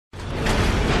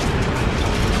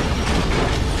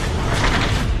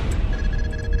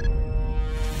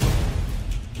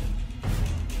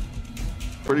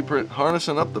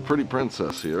harnessing up the pretty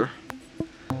princess here.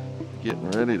 Getting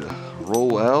ready to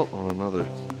roll out on another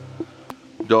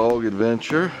dog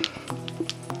adventure.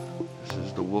 This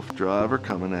is the WooFDriver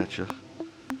coming at you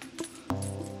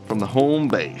from the home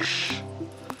base.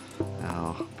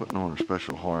 Now, I'm putting on her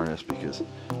special harness because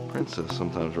Princess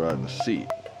sometimes riding the seat,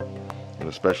 and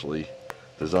especially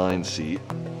design seat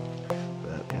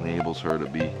that enables her to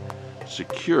be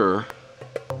secure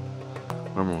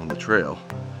when we're on the trail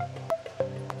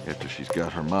after she's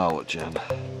got her mileage in,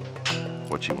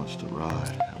 what she wants to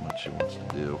ride, how much she wants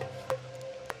to do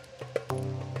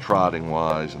trotting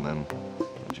wise, and then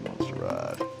what she wants to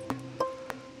ride.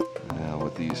 Now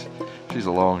with these, she's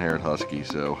a long-haired husky,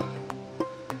 so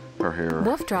her hair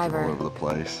is all over the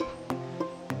place.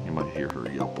 You might hear her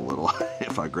yelp a little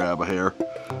if I grab a hair.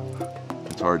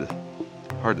 It's hard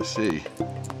to see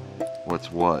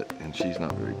what's what, and she's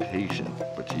not very patient,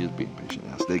 but she is being patient.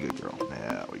 Now stay good, girl.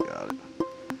 Now we got it.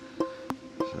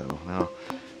 So now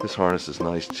this harness is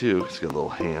nice too. It's got a little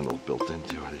handle built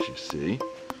into it, as you see.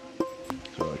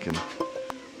 So I can,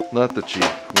 not that she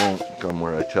won't come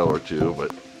where I tell her to,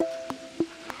 but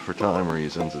for time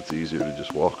reasons it's easier to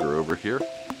just walk her over here.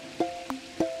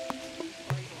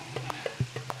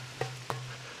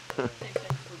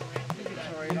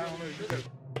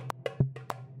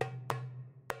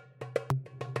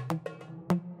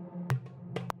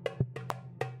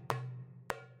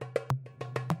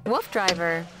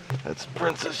 WooFDriver. That's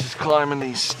Princess just climbing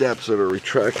these steps that are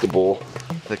retractable.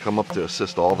 They come up to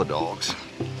assist all the dogs.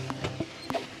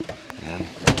 And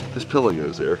this pillow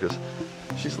goes there because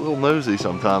she's a little nosy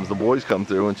sometimes. The boys come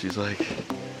through and she's like,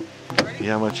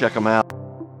 yeah, I'm gonna check them out.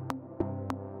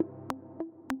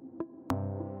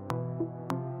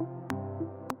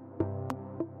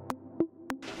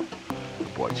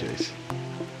 Good boy, Chase.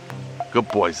 Good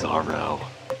boy, Zorro.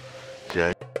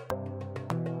 Jay.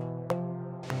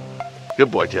 Good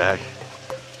boy, Jack.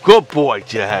 Good boy,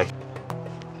 Jack.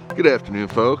 Good afternoon,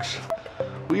 folks.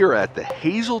 We are at the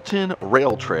Hazleton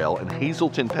Rail Trail in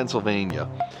Hazleton, Pennsylvania.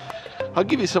 I'll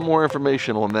give you some more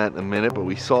information on that in a minute, but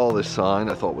we saw this sign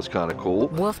I thought was kind of cool.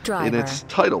 WooFDriver. And it's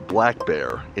titled Black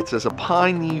Bear. It says, a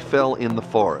pine knee fell in the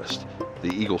forest. The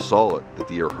eagle saw it, the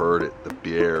deer heard it, the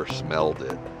bear smelled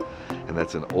it. And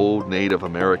that's an old Native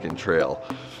American trail.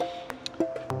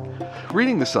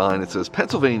 Reading the sign, it says,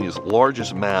 Pennsylvania's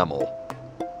largest mammal,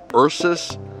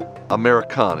 Ursus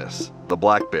americanus, the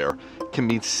black bear, can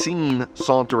be seen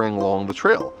sauntering along the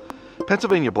trail.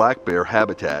 Pennsylvania black bear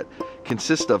habitat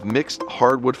consists of mixed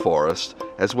hardwood forests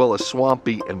as well as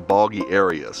swampy and boggy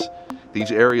areas.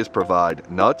 These areas provide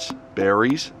nuts,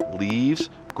 berries, leaves,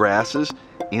 grasses,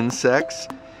 insects,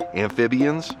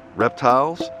 amphibians,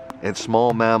 reptiles, and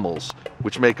small mammals,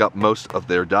 which make up most of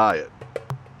their diet.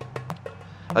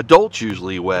 Adults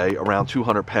usually weigh around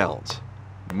 200 pounds.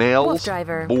 Males,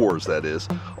 boars that is,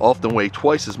 often weigh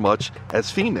twice as much as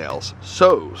females,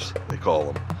 sows they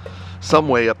call them. Some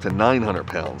weigh up to 900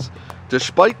 pounds.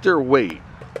 Despite their weight,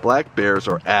 black bears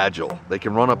are agile. They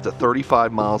can run up to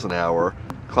 35 miles an hour,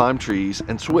 climb trees,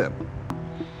 and swim.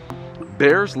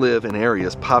 Bears live in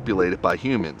areas populated by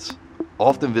humans,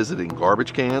 often visiting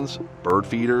garbage cans, bird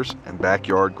feeders, and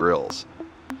backyard grills.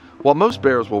 While most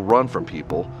bears will run from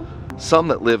people, some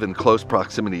that live in close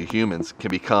proximity to humans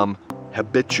can become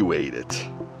habituated.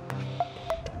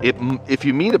 If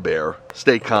you meet a bear,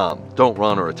 stay calm. Don't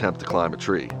run or attempt to climb a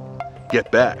tree.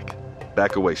 Get back.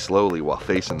 Back away slowly while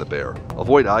facing the bear.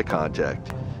 Avoid eye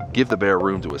contact. Give the bear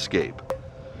room to escape.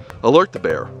 Alert the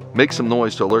bear. Make some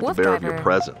noise to alert the bear of your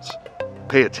presence.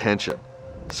 Pay attention.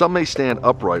 Some may stand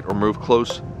upright or move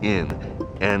close in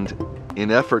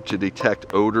effort to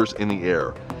detect odors in the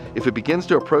air. If it begins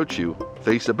to approach you,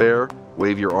 face the bear,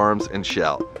 wave your arms, and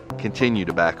shout. Continue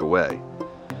to back away.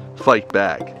 Fight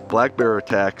back. Black bear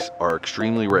attacks are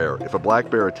extremely rare. If a black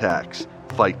bear attacks,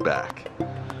 fight back.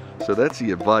 So that's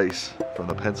the advice from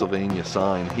the Pennsylvania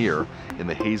sign here in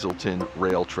the Hazleton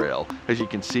Rail Trail. As you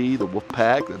can see, the wolf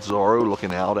pack, that's Zorro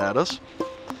looking out at us.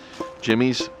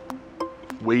 Jimmy's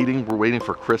waiting. We're waiting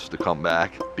for Chris to come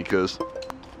back because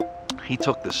he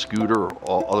took the scooter,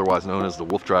 or otherwise known as the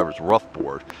WooFDriver's rough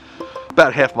board, about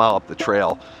a half mile up the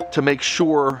trail to make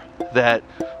sure that,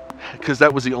 because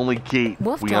that was the only gate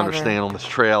we understand on this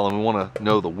trail, and we want to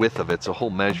know the width of it, so he'll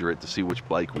measure it to see which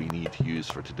bike we need to use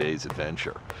for today's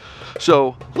adventure.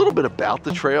 So a little bit about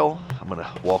the trail. I'm going to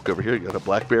walk over here. You got a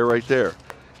black bear right there.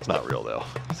 It's not real though.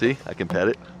 See, I can pet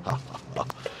it.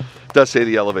 It does say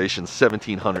the elevation is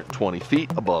 1,720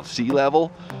 feet above sea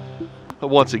level. But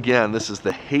once again, this is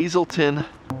the Hazleton,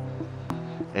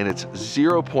 and it's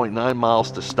 0.9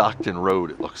 miles to Stockton Road,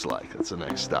 it looks like. That's the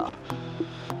next stop.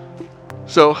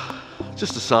 So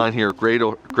just a sign here,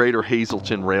 Greater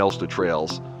Hazleton Rails to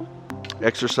Trails.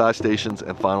 Exercise stations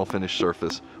and final finish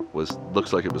surface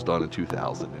looks like it was done in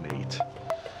 2008.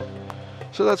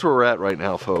 So that's where we're at right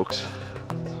now, folks.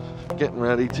 Getting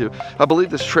ready to, I believe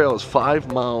this trail is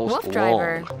 5 miles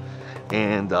long,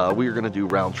 and we are going to do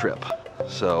round trip.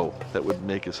 So that would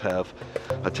make us have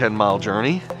a 10-mile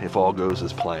journey if all goes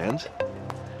as planned.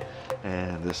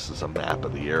 And this is a map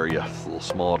of the area. It's a little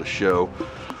small to show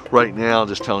right now,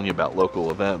 just telling you about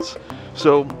local events.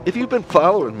 So if you've been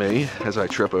following me as I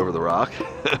trip over the rock,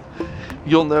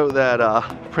 you'll know that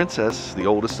Princess, the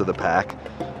oldest of the pack,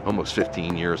 almost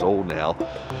 15 years old now,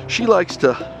 she likes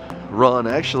to run,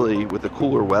 actually with the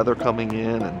cooler weather coming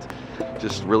in and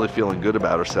just really feeling good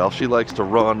about herself, she likes to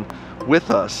run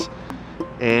with us,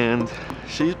 and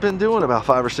she's been doing about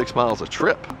 5 or 6 miles a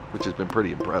trip, which has been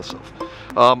pretty impressive.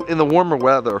 In the warmer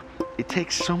weather, it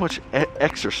takes so much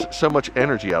exercise, so much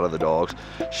energy out of the dogs.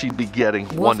 She'd be getting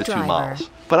 1 to 2 miles.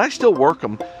 But I still work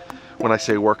them. When I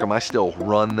say work them, I still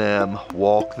run them,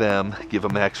 walk them, give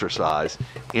them exercise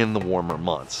in the warmer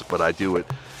months. But I do it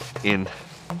in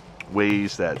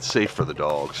ways that's safe for the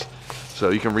dogs. So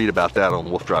you can read about that on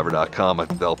WooFDriver.com. I've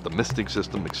developed the misting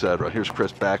system, etc. Here's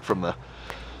Chris back from the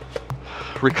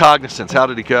reconnaissance. How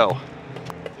did he go?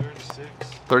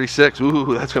 36.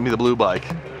 Ooh, that's gonna be the blue bike.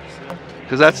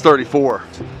 Because that's 34.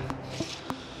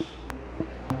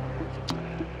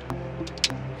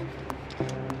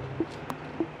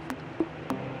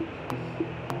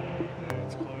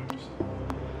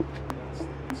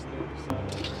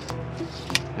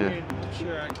 Yeah.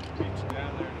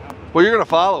 Well, you're gonna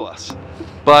follow us,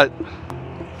 but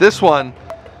this one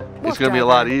is gonna be a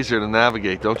lot easier to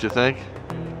navigate, don't you think?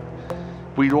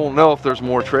 We don't know if there's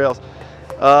more trails.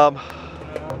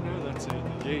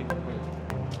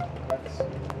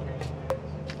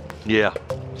 Yeah,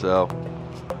 so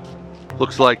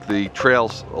looks like the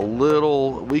trail's a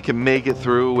little, we can make it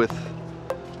through with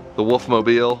the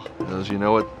Wolfmobile, as you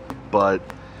know it, but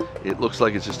it looks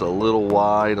like it's just a little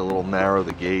wide, a little narrow,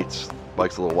 the gates.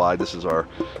 Bike's a little wide. This is our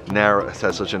narrow, it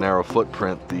has such a narrow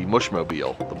footprint, the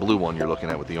Mushmobile, the blue one you're looking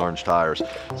at with the orange tires.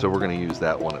 So we're going to use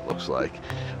that one, it looks like.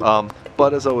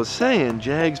 But as I was saying,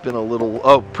 Jag's been a little,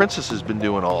 oh, Princess has been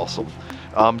doing awesome.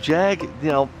 Jag,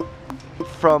 you know,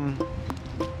 from,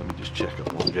 let me just check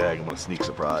up on Jag. I'm going to sneak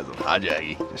surprise him. Hi,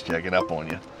 Jaggy. Just checking up on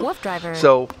you. WooFDriver.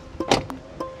 So,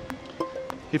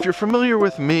 if you're familiar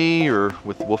with me or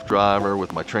with WooFDriver,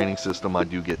 with my training system, I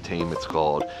do get tame, it's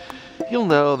called. You'll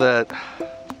know that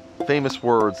famous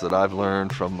words that I've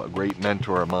learned from a great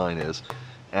mentor of mine is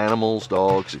animals,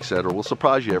 dogs, etc. will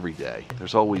surprise you every day.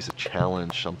 There's always a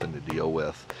challenge, something to deal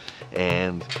with.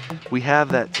 And we have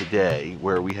that today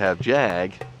where we have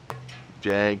Jag,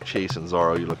 Chase, and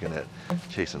Zorro. You're looking at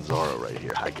Chase and Zorro right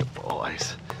here. Hi, good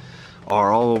boys.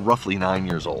 Are all roughly 9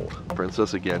 years old.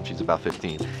 Princess, again, she's about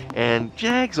 15. And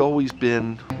Jag's always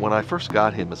been, when I first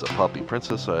got him as a puppy,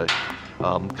 Princess I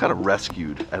kind of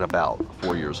rescued at about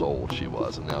 4 years old she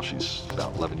was, and now she's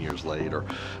about 11 years later.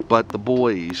 But the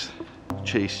boys,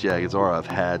 Chase, Jag, and Zorro, I've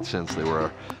had since they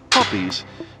were puppies.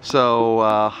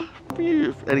 So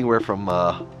anywhere from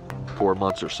 4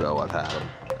 months or so I've had them.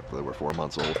 They were 4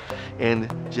 months old,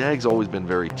 and Jag's always been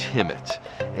very timid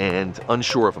and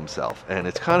unsure of himself, and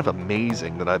it's kind of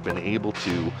amazing that I've been able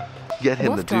to get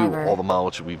him to do all the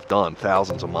mileage we've done,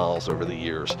 thousands of miles over the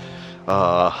years,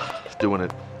 doing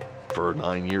it for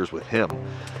 9 years with him,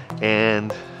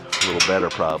 and a little better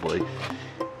probably,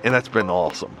 and that's been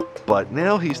awesome. But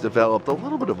now he's developed a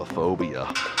little bit of a phobia,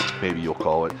 maybe you'll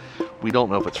call it. We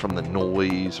don't know if it's from the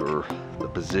noise or the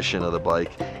position of the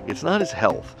bike. It's not his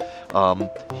health.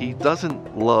 He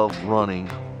doesn't love running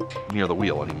near the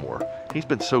wheel anymore. He's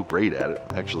been so great at it.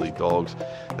 Actually, dogs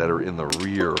that are in the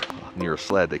rear near a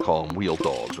sled, they call them wheel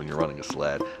dogs when you're running a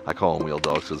sled. I call them wheel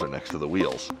dogs because they're next to the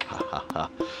wheels.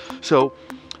 So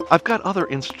I've got other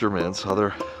instruments,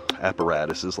 other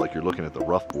apparatuses, like you're looking at the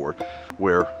rough board,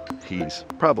 where he's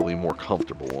probably more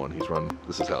comfortable on. He's run,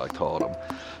 this is how I taught him.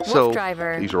 So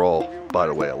these are all, by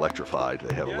the way, electrified.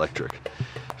 They have electric.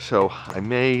 So I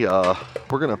may,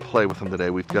 we're going to play with him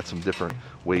today. We've got some different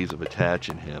ways of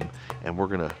attaching him, and we're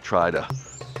going to try to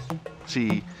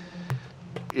see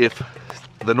if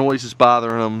the noise is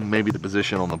bothering him, maybe the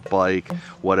position on the bike,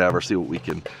 whatever, see what we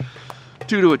can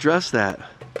do to address that.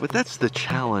 But that's the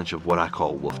challenge of what I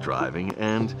call wolf driving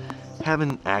and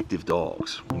having active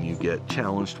dogs. When you get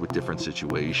challenged with different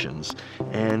situations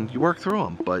and you work through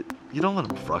them, but you don't let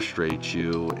them frustrate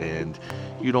you and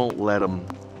you don't let them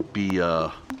be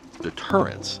a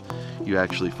deterrence. You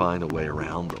actually find a way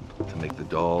around them to make the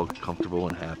dog comfortable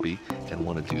and happy and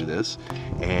want to do this.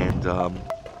 And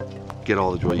get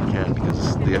all the joy you can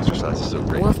because the exercise is so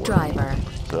great. WooFDriver.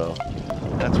 So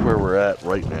that's where we're at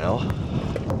right now.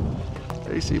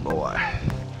 AC boy.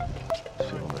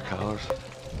 Feeling their collars.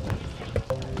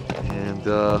 And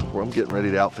I'm getting ready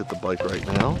to outfit the bike right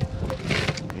now.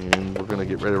 And we're gonna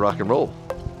get ready to rock and roll.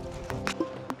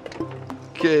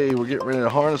 Okay, we're getting ready to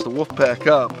harness the wolf pack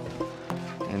up.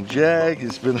 And Jag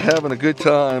has been having a good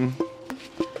time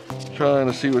trying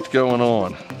to see what's going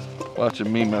on.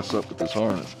 Watching me mess up with this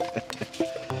harness.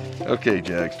 Okay,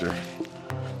 Jagster.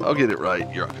 I'll get it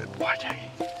right. You're a good boy, Jaggy.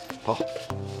 Oh,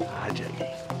 hi, Jaggy.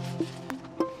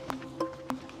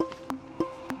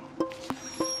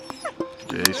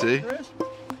 JC? Chris?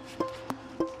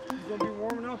 You gonna be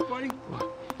warm enough, buddy?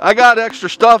 I got extra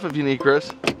stuff if you need,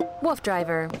 Chris.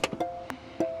 WooFDriver.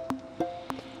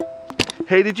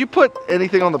 Hey, did you put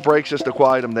anything on the brakes just to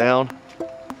quiet them down?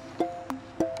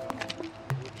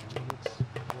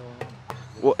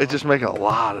 Well, it's just making a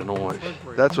lot of noise.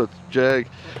 That's what Jag.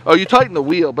 Oh, you tightened the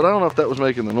wheel, but I don't know if that was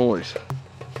making the noise.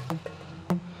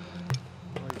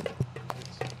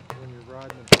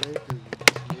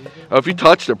 Oh, if you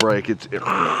touch the brake, it's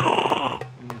Not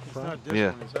this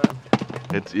yeah. one, is that?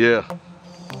 It's yeah.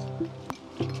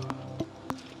 Use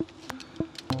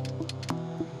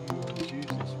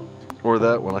this one. Or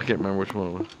that one. I can't remember which one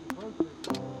it was.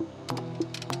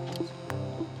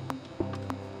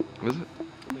 Was it? I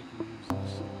think you use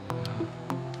this.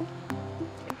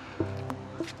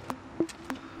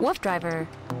 WooFDriver.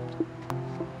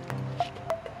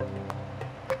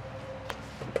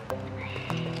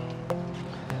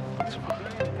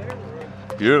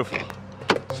 Beautiful.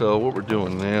 So what we're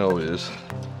doing now is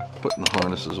putting the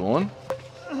harnesses on.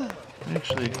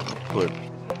 Actually, put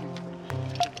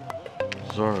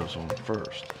Zara's on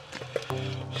first.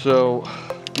 So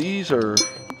these are,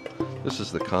 this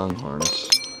is the Kong harness.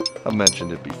 I've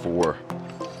mentioned it before.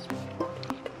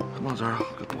 Come on, Zara.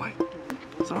 Good boy.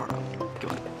 Zara.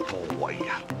 Good boy.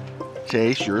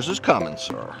 Chase, yours is coming,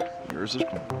 sir. Yours is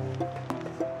coming.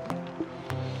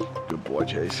 Good boy,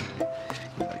 Chase.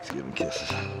 He likes giving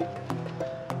kisses.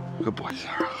 Good boy,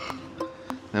 Zara.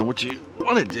 Now what you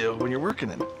want to do when you're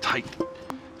working in tight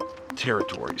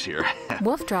territories here,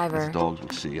 WooFDriver. as dogs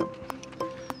would see them,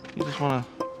 you just want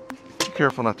to be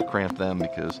careful not to cramp them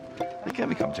because they can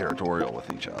become territorial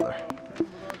with each other.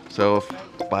 So if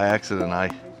by accident I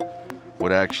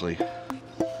would actually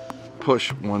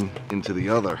push one into the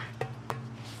other,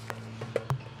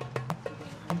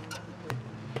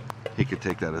 he could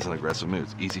take that as an aggressive move.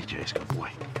 It's easy, Chase, good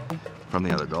boy, from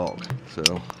the other dog. So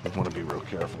you want to be real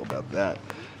careful about that.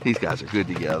 These guys are good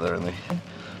together and they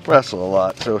wrestle a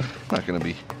lot, so not going to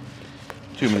be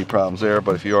too many problems there.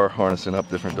 But if you are harnessing up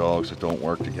different dogs that don't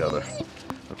work together,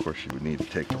 of course you would need to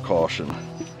take precaution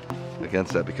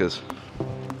against that because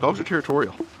dogs are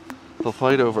territorial. They'll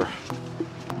fight over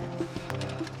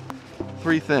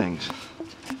three things.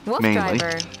 Mainly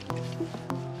WooFDriver.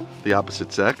 the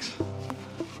opposite sex,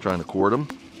 trying to court them,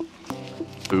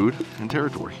 food, and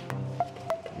territory.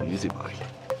 Easy, buddy.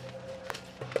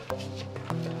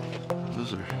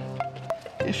 Those are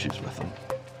issues with them.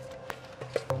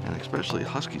 And especially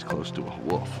Huskies close to a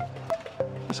wolf.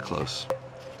 This close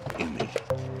in the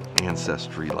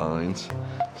ancestry lines.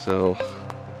 So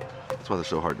that's why they're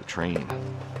so hard to train.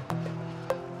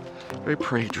 Very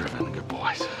prey driven and good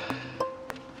boys.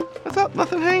 That's not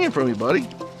nothing hanging from me, buddy.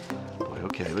 Boy,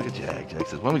 okay, look at Jag. Jag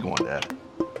says, when are we going, Dad?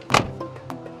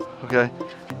 Okay,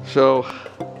 so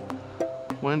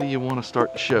when do you want to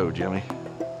start the show, Jimmy?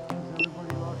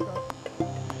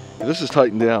 This is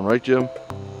tightened down, right, Jim?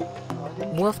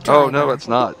 WooFDriver. Oh no, it's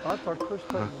not. I thought Chris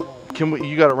tightened it all. Can we?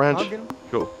 You got a wrench? I'll get him.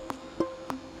 Cool.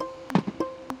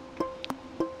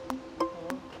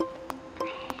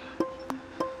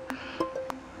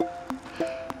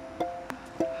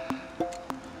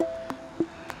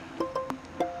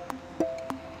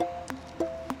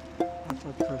 I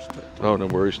thought Chris tightened it. Oh, no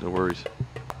worries, no worries.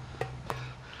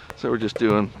 So we're just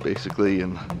doing basically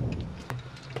in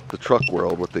the truck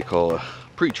world what they call a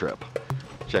pre-trip.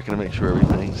 Checking to make sure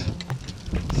everything's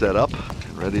set up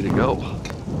and ready to go.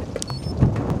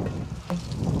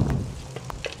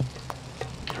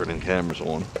 Turning cameras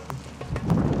on.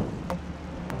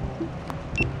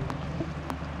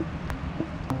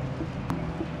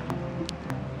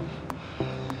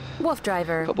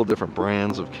 WooFDriver. A couple different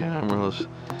brands of cameras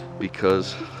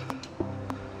because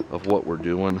of what we're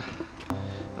doing.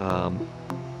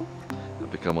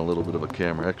 I've become a little bit of a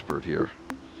camera expert here.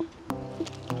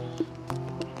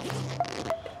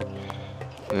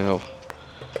 Now,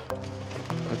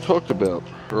 I talked about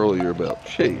earlier about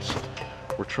Chase.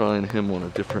 We're trying him on a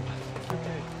different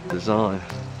design.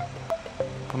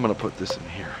 I'm gonna put this in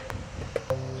here.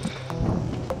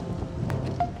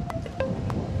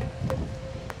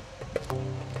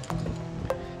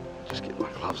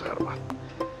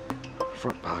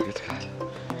 pockets.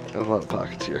 Got a lot of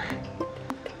pockets here.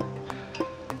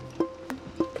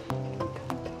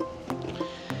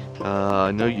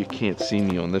 I know you can't see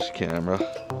me on this camera,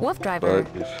 WooFDriver. but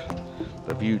if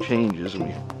the view changes and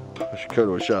we go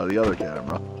to a shot of the other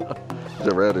camera, as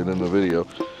I read it in the video,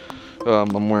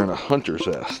 I'm wearing a hunter's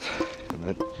vest, and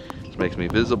that just makes me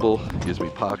visible, gives me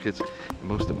pockets, and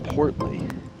most importantly,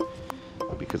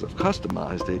 because I've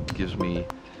customized it,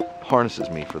 harnesses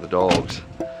me for the dogs,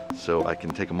 so I can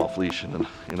take them off leash in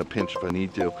a pinch if I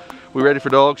need to. We ready for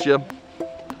dogs, Jim?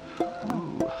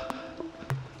 Ooh.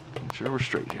 Make sure we're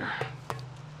straight here.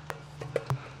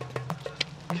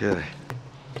 Okay.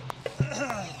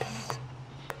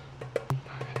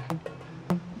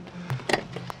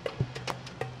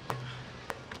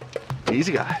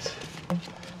 Easy, guys.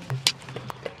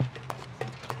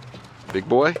 Big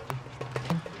boy.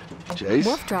 Jace.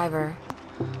 WooFDriver.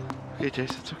 Okay,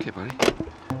 Jace, it's okay, buddy.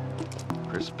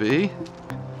 Crispy.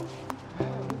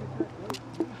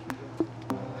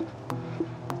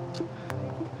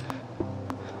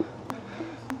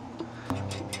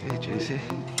 Hey, JC.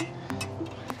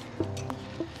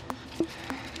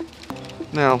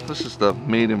 Now, this is the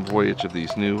maiden voyage of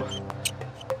this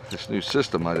new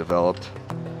system I developed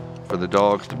for the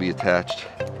dogs to be attached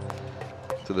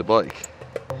to the bike.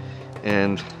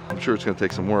 And I'm sure it's going to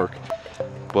take some work,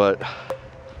 but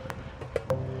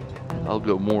I'll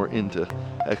go more into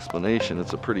explanation.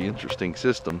 It's a pretty interesting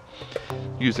system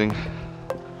using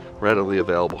readily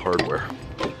available hardware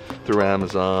through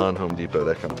Amazon, Home Depot,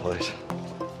 that kind of place.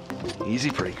 Easy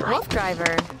free, girl.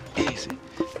 WooFDriver. Easy.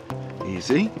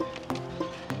 Easy.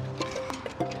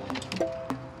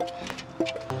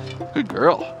 Good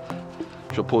girl.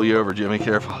 She'll pull you over, Jimmy.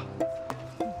 Careful.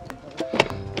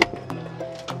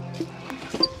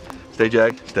 Stay,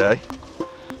 Jag. Stay.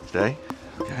 Stay.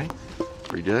 Okay.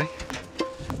 Free Jay.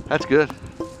 That's good.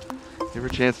 Give her a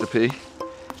chance to pee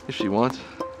if she wants.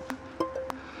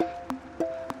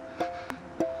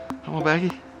 Come on,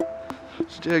 Baggy.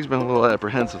 This Jag's been a little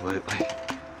apprehensive lately.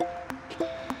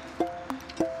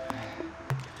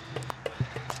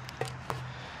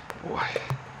 Boy.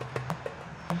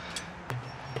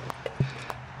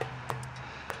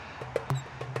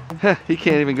 He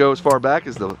can't even go as far back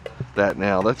as that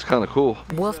now. That's kind of cool.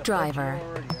 WooFDriver.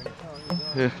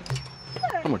 Yeah.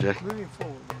 Come on, Jay. Good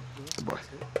boy.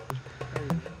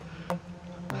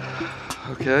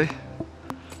 Okay.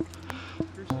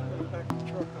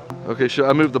 Okay, should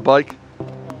I move the bike?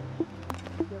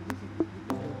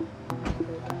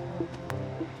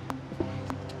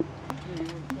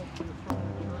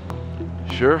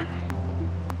 Sure.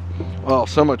 Oh,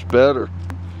 so much better.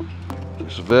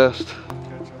 There's a vest.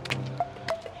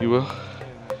 You will.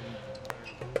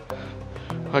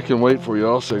 I can wait for you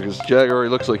also, because Jag already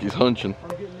looks like he's hunching.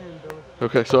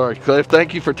 Okay, sorry, Cliff.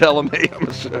 Thank you for telling me.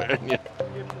 I'm sorry. Yeah.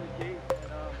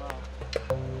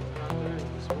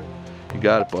 You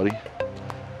got it, buddy.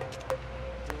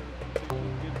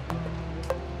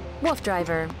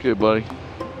 WooFDriver. Good, buddy.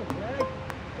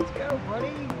 Let's go,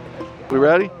 buddy. We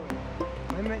ready?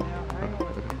 Wait a minute now. Hang on.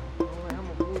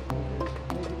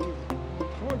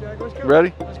 Come on, Jack. Let's go.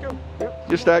 Ready? Let's go. Yep.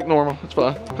 Just act normal. It's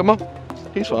fine. Come on.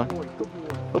 He's fine. Good boy. Good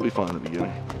boy. He'll be fine in the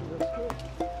beginning. Let's go.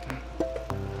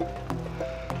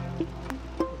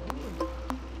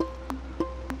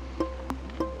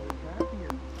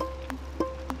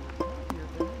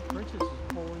 Princess is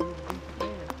pulling you to beat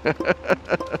the band.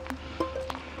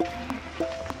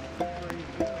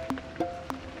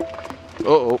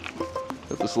 Uh-oh.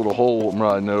 Got this little hole I'm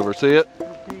riding over. See it?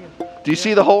 Do you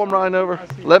see the hole I'm riding over?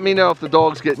 Let me know if the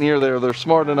dogs get near there. They're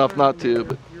smart enough not to,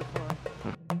 but You're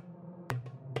fine.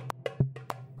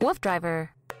 WooFDriver.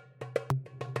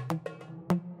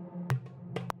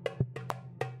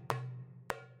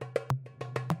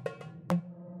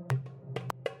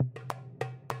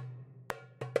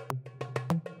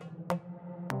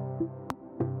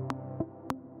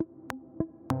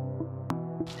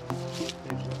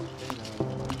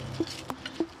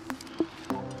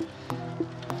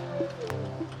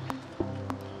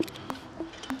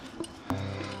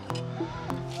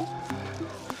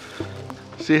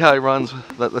 see how he runs?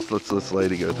 Let's this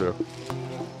lady go through.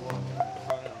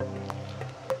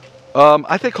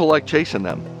 I think he'll like chasing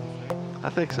them. I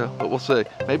think so, but we'll see.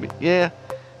 Maybe, yeah,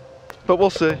 but we'll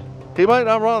see. He might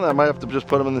not run that. I might have to just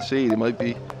put him in the seat. He might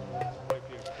be.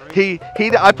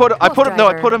 I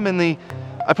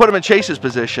put him in Chase's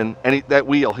position, and that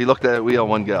wheel. He looked at that wheel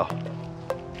one go.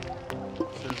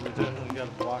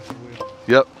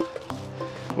 Yep.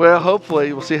 Well,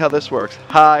 hopefully we'll see how this works.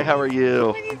 Hi, how are you?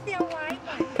 What is their white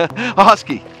one? A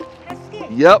husky. Husky?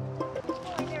 Yep.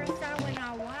 Oh, they're so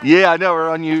white. Yeah, I know.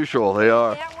 They're unusual. They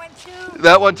are. That one too?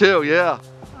 That one too, yeah. Oh,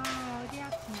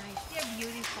 that's nice. They're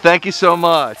beautiful. Thank you so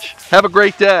much. Have a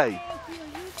great day. Thank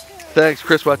you. You too. Thanks,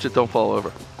 Chris. Watch it, don't fall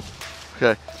over.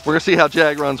 Okay, we're gonna see how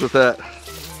Jag runs with that.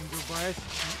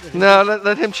 No,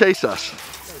 let him chase us.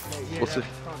 We'll see.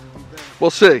 We'll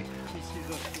see.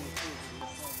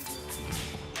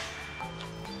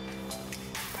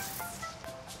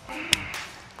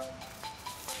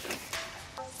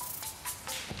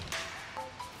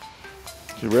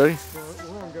 You ready?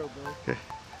 We're gonna go, bro. Okay.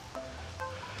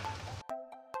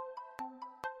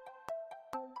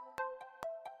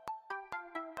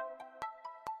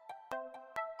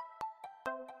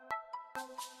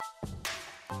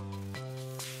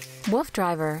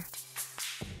 WooFDriver.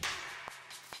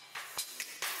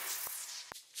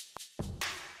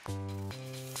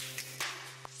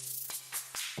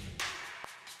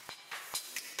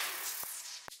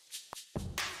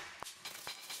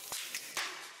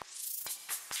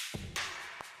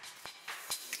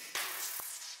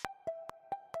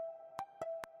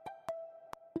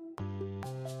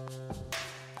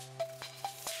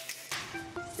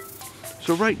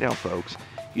 So right now, folks,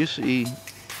 you see,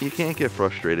 you can't get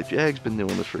frustrated. Jag's been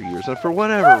doing this for years, and for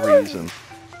whatever reason,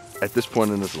 at this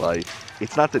point in his life,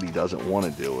 it's not that he doesn't want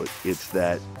to do it. It's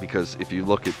that because if you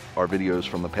look at our videos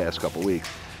from the past couple weeks,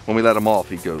 when we let him off,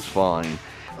 he goes fine.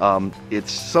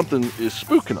 It's something is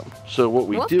spooking him. So what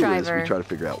we do is we try to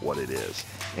figure out what it is,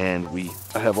 and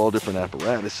I have all different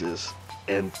apparatuses,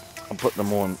 and I'm putting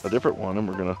them on a different one, and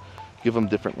we're gonna give him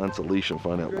different lengths of leash and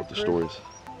find out what the story is.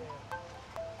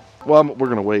 Well, we're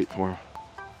gonna wait for him.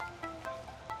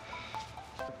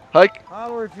 Hike.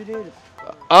 Holler if you need it.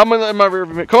 I'm in my rear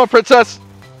view. Come on, princess.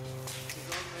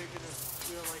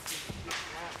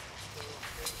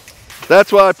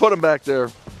 That's why I put him back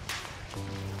there.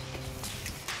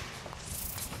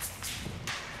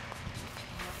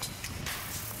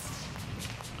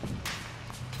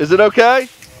 Is it okay?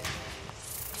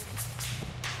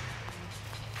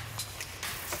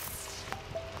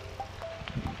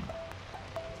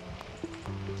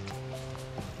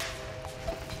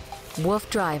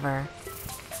 WooFDriver.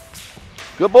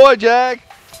 Good boy, Jag.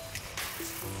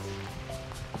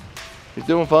 He's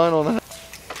doing fine on that.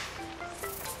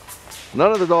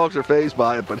 None of the dogs are fazed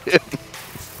by it, but him.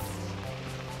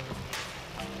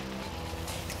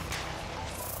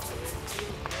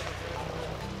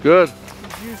 Good.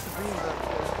 He's used to being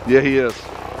back there. Yeah, he is.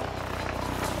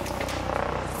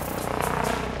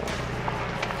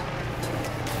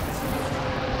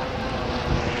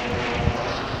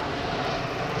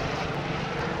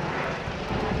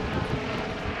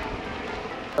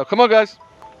 Oh, come on, guys.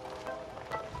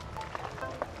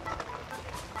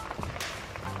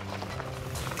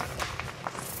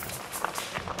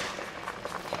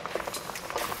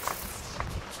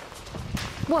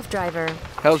 WooFDriver.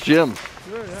 How's Jim?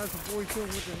 Good. How's the boy doing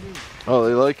with the knee? Oh,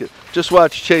 they like it. Just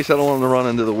watch Chase. I don't want him to run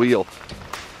into the wheel.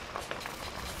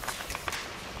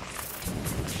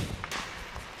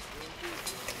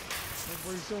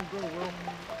 Everybody's doing good,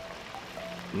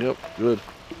 Will. Yep, good.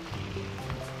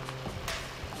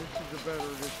 This is a better,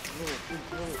 this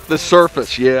little. The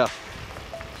surface, yeah.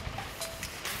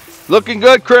 Looking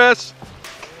good, Chris.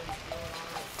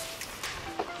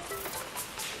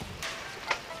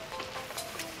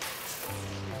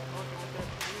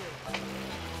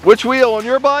 Which wheel, on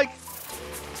your bike?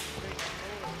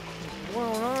 The one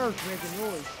on ours making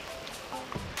noise.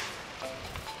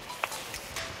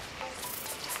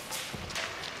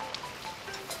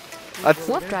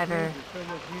 WooFDriver. So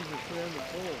much easier for them to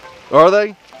pull. Are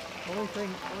they? Only thing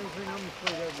I'm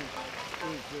afraid of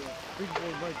is big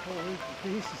boy might pull into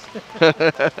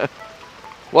pieces.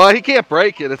 Well, he can't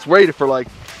break it. It's rated for like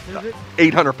Is it?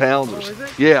 800 pounds. Oh, Or is something.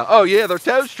 it? Yeah. Oh, yeah. They're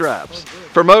toe straps Oh,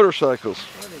 good. for motorcycles.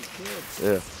 That is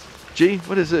good. Yeah. Gee,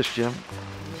 what is this, Jim?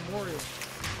 Memorial.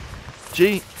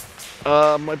 Gee,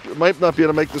 might not be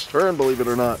able to make this turn, believe it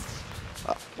or not.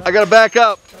 I gotta back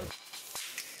up.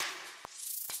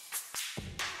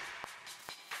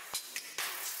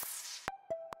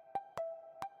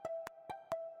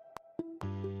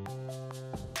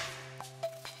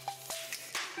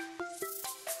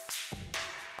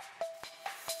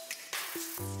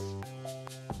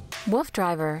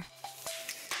 WooFDriver.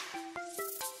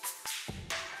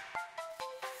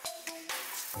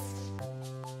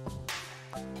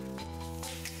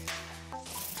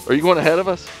 Are you going ahead of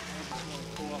us?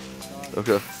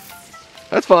 Okay.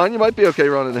 That's fine. You might be okay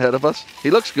running ahead of us. He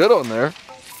looks good on there.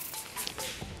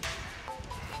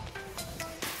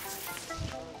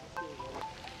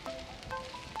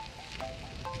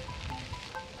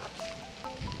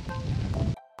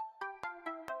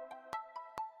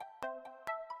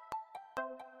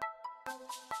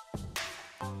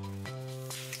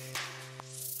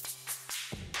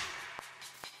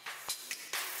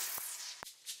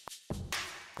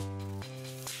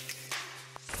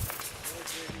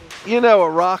 You know, a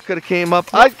rock could have came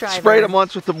up. Wolf I driver. sprayed him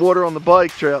once with the water on the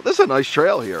bike trail. This is a nice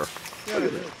trail here. Yeah, Look it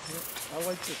at is. this. Yeah. I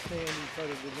like the sandy better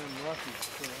than them rocky.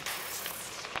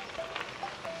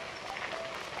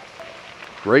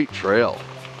 Great trail.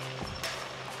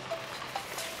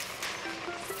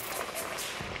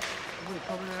 Somebody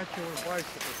coming at you on a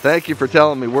bicycle. Thank you for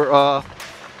telling me. We're,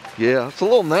 yeah, it's a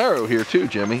little narrow here too,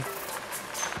 Jimmy.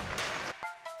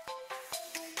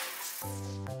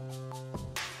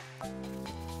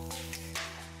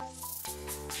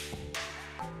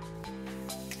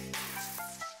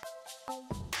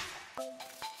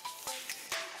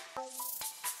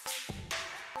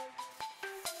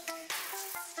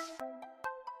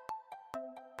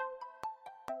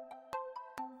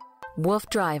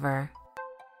 WooFDriver.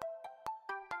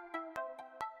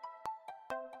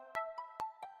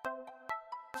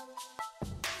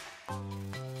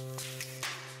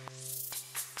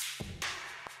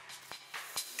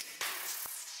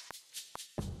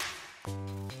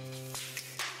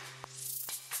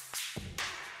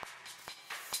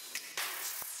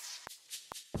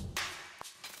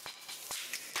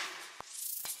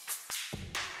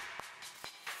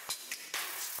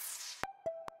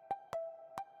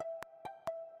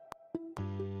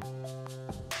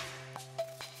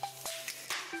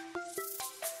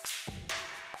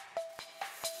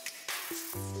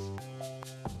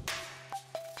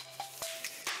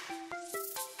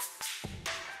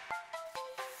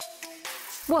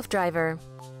 WooFDriver.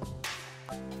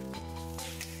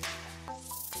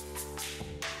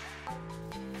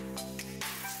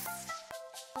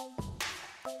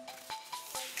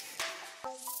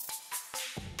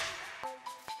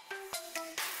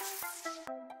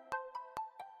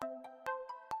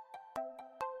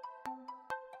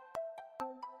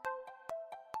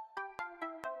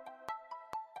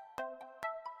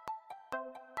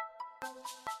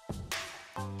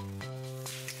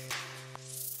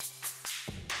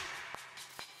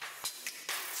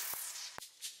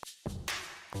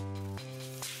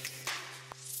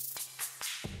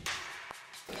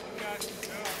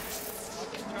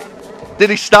 Did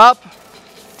he stop?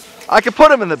 I could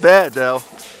put him in the bed though.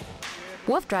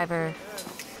 WooFDriver.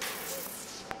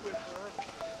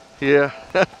 Yeah.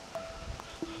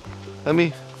 I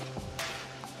mean,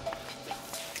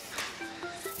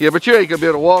 yeah, but you ain't gonna be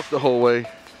able to walk the whole way.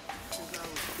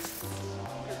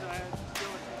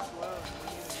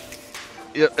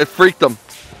 Yeah, it freaked them.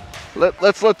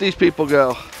 Let's let these people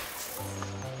go.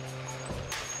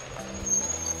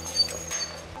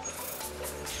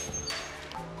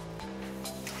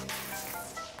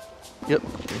 Yep.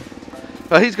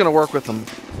 He's gonna work with them.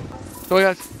 Come on,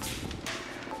 guys.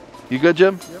 You good,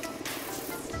 Jim? Yep.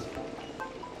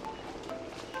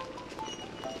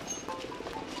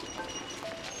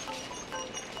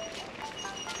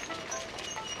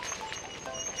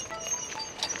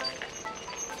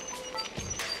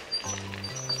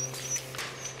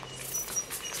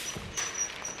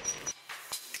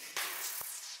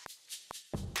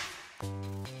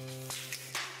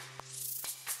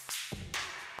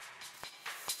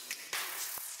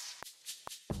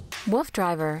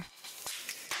 WooFDriver.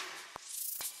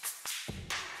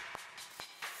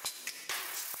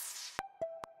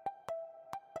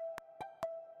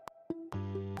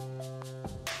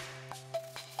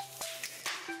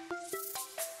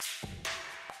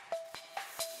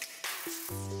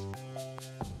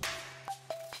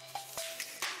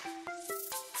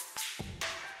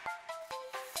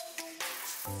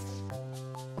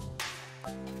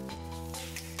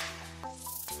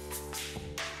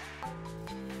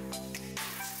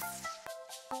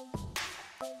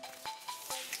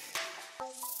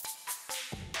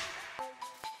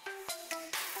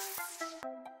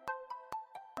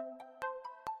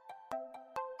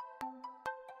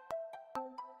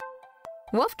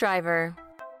 WooFDriver.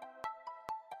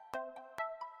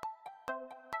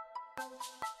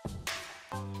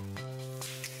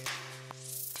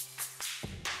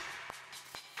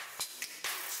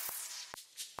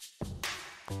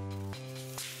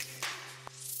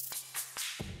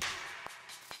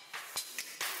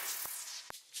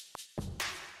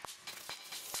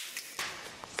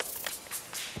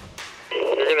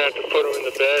 You're gonna have to put him in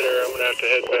the bed, or I'm gonna have to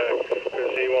head back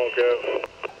because he won't go.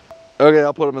 Okay,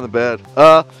 I'll put him in the bed.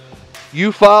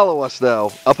 You follow us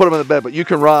though. I'll put him in the bed, but you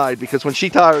can ride because when she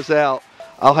tires out,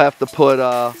 I'll have to put.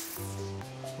 What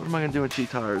am I gonna do when she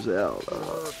tires out?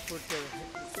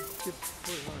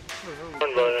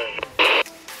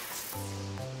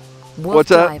 What's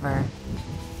that? WooFDriver.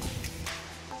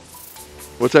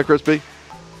 What's that, Crispy?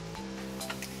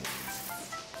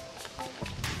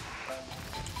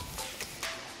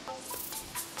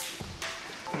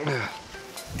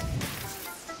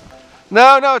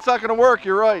 No, no, it's not going to work.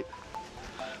 You're right.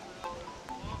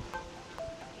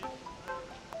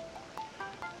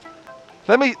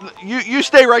 Let me, you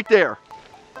stay right there.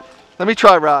 Let me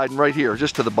try riding right here,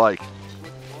 just to the bike.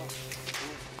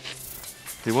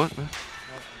 He what?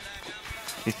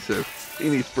 He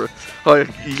needs, oh,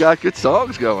 you got good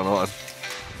songs going on.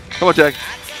 Come on, Jack.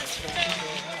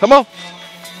 Come on.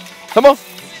 Come on.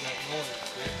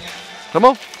 Come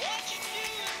on.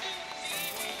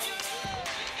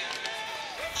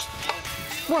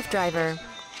 WooFDriver.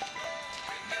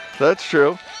 That's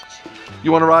true.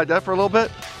 You want to ride that for a little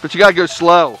bit? But you got to go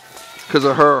slow because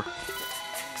of her.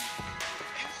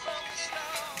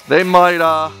 They might,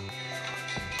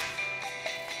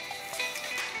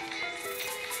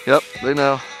 yep, they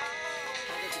know.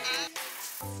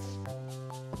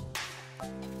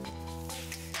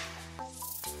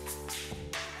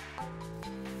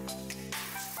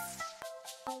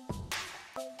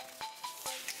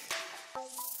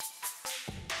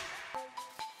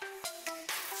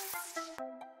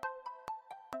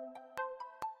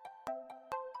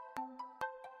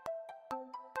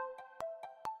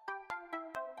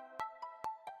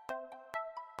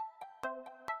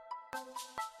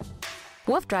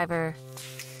 WooFDriver.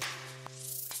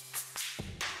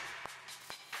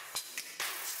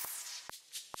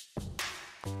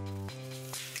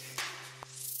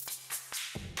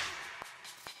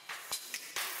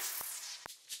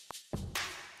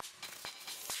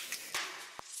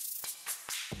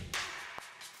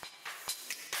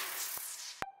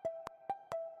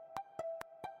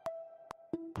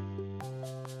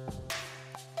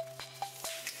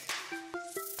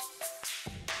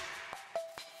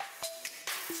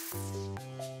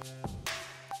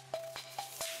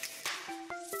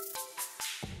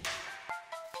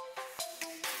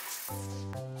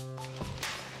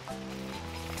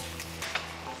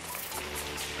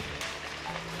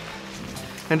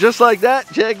 And just like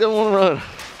that, Jag don't want to run.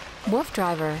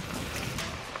 WooFDriver.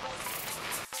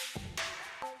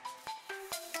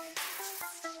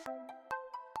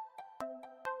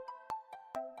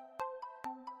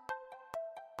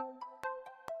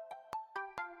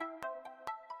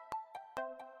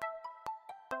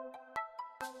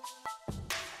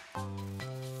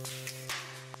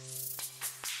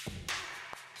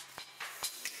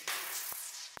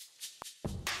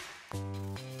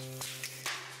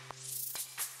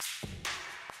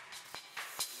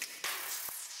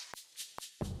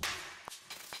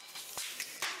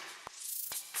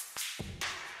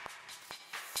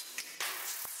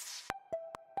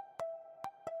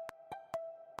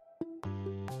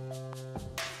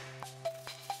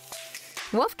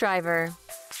 WooFDriver.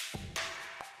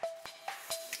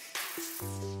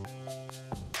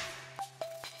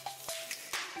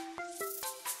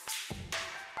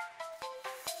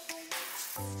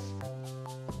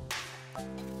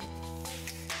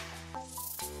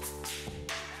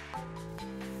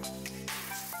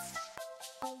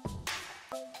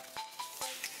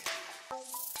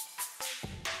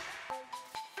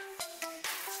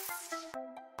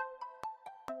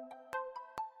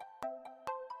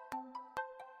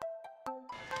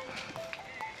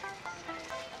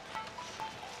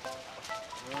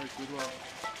 Good luck.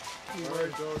 All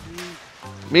right,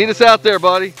 doggy. Meet us out there,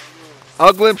 buddy.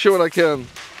 I'll glimpse you when I can.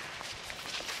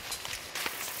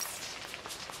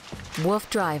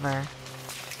 WooFDriver.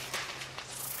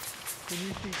 Can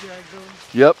you see Jag going?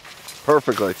 Yep,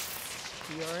 perfectly.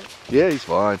 You all right? Yeah, he's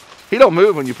fine. He don't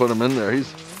move when you put him in there.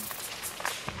 He's.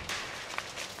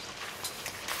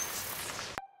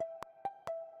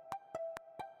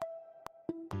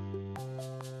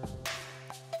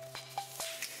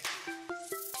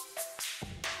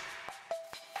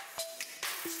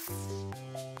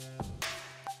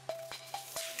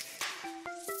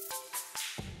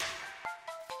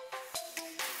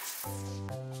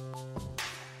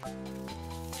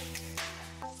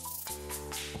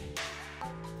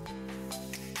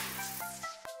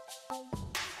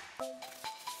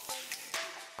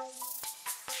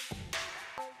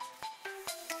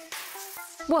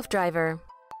 WooFDriver.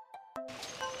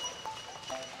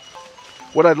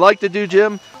 What I'd like to do,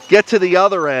 Jim, get to the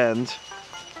other end,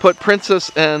 put Princess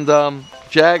and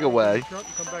Jag away,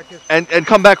 and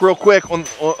come back real quick. We can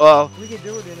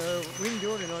do it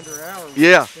in under an hour.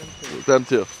 Yeah, with them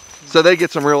too. So they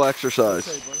get some real exercise.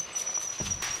 Okay, buddy.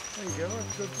 There you go.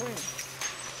 That's a good plan.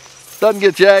 Doesn't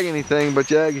get Jag anything, but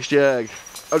Jag is Jag.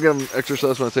 I'll get him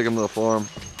exercise when I take him to the farm.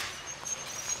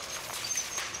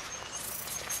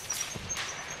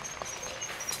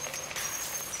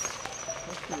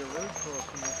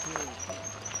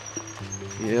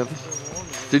 Yeah.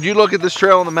 Did you look at this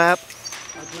trail on the map?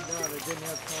 I did not. I didn't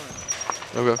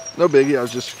have time. Okay. No biggie. I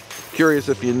was just Curious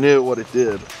if you knew what it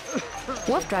did.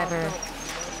 WooFDriver.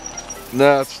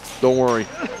 Nah, don't worry.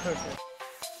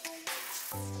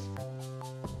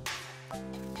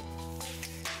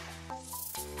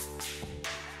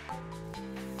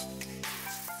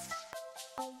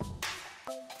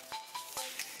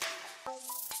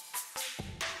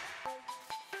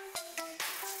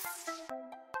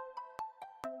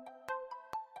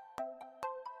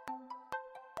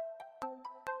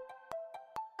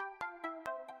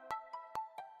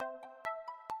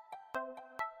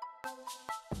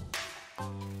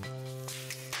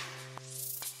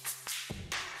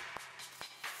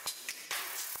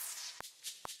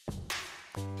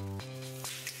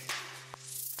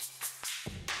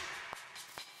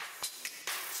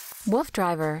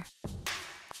 WooFDriver.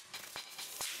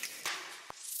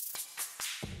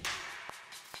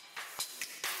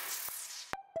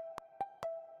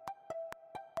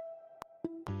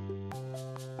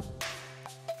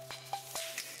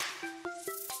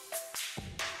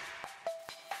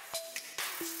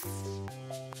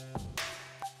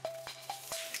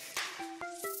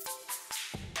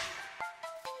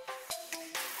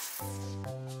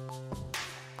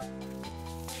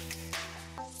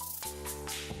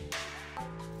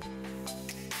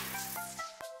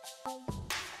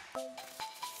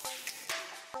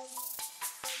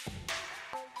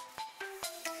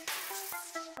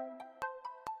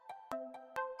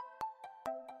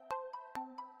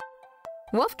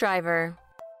 WooFDriver.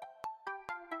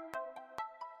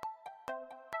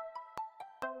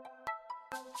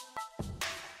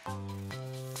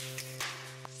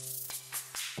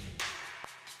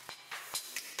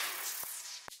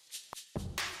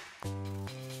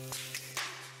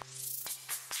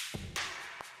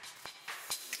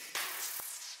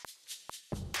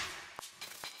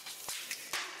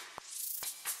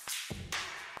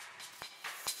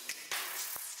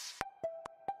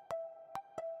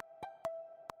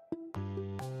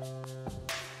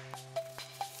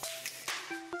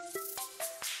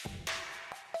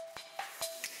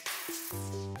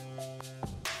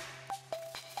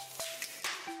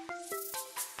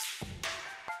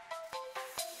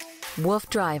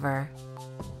 WooFDriver.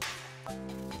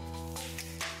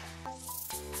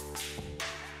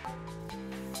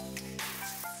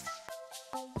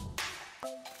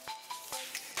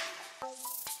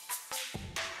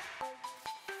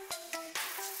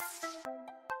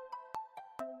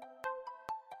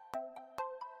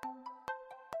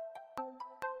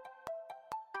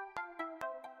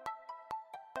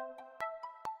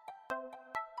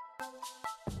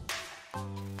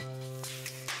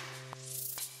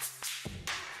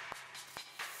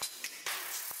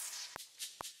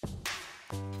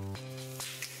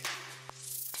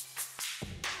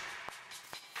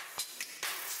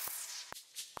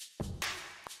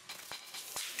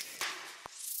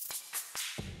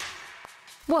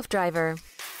 WooFDriver.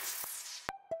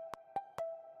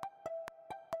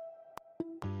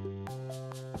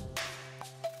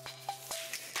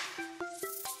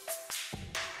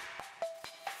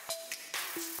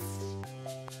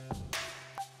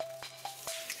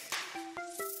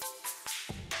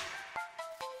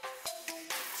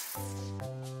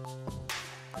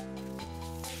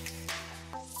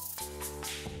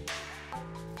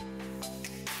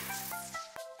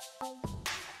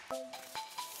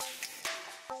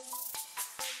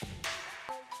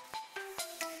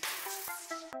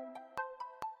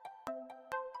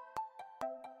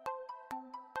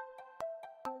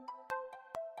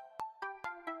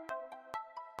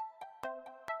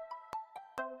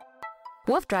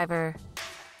 WooFDriver.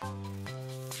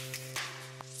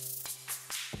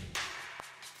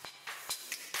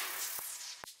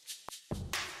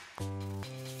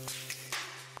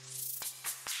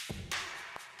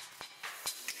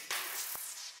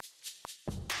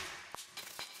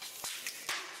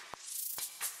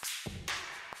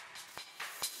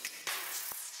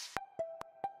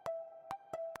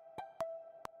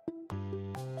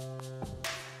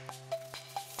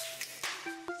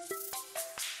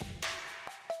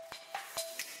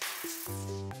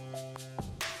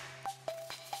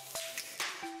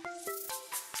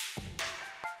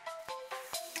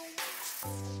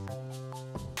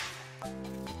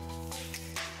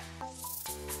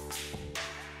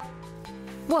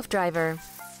 WooFDriver.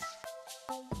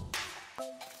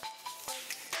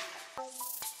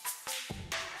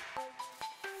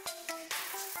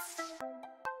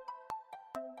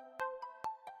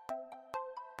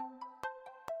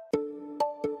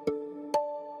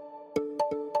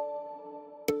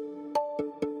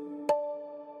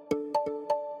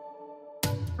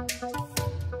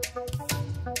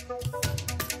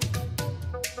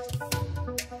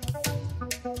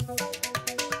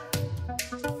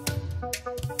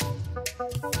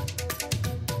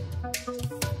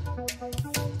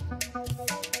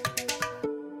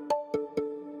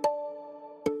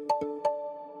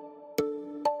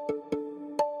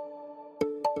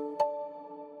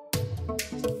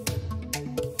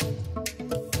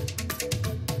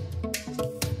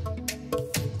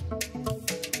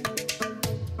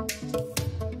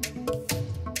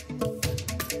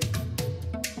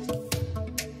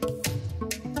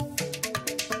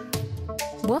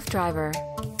 WooFDriver.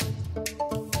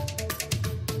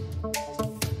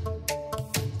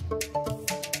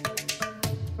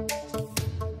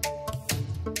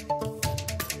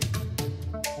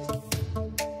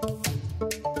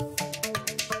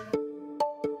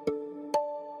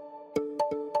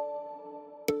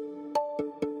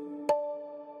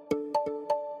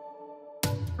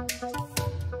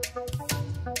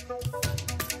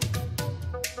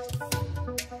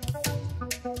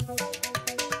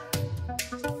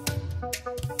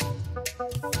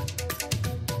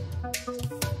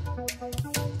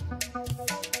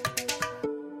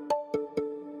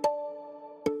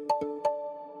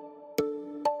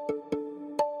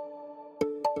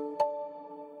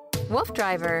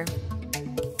 WooFDriver.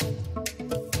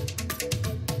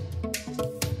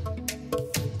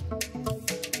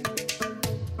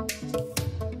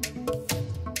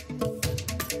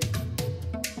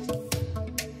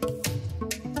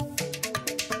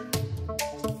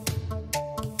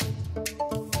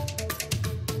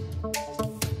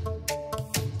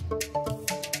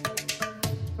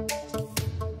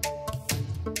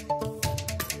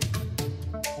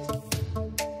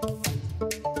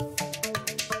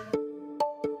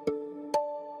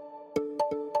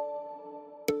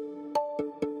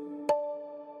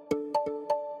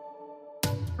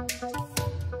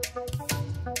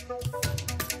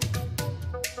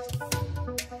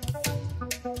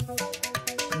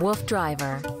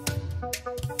 WooFDriver.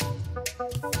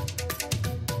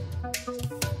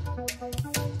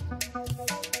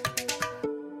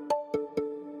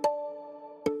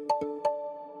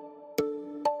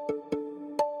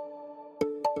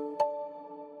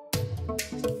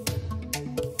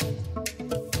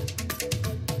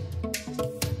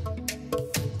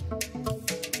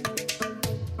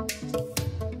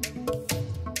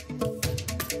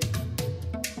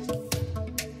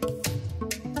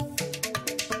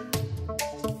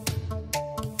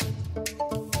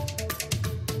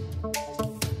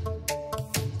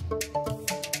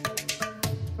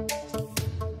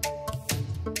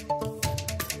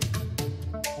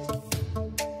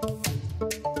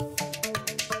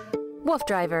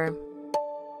 WooFDriver.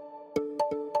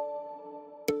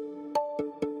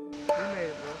 We made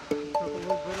it, bro. It took a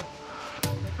little bit of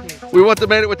technique. We wouldn't have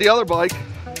made it with the other bike.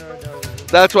 No.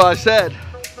 That's what I said.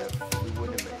 We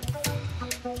wouldn't have made it.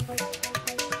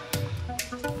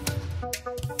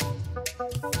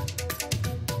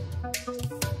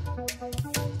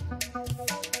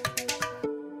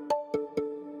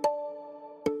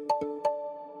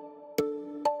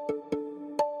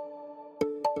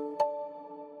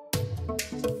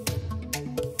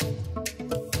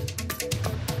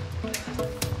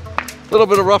 A little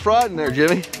bit of rough riding there,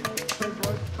 Jimmy. Hey,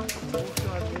 bud. Both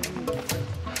sides, baby.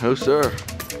 No, sir.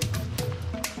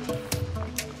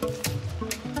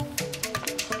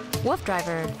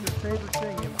 WooFDriver. Your favorite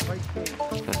thing in bike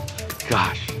skating.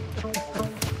 Gosh.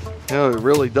 You know, it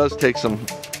really does take some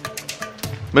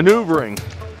maneuvering.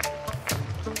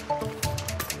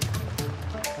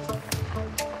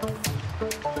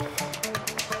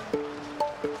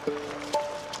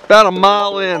 About a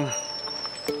mile in.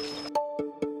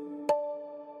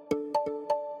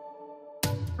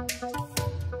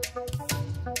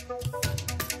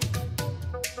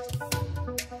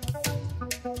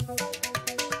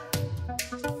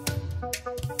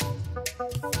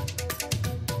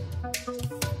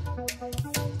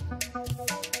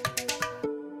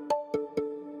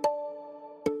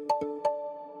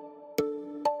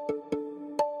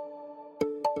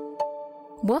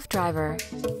 WooFDriver.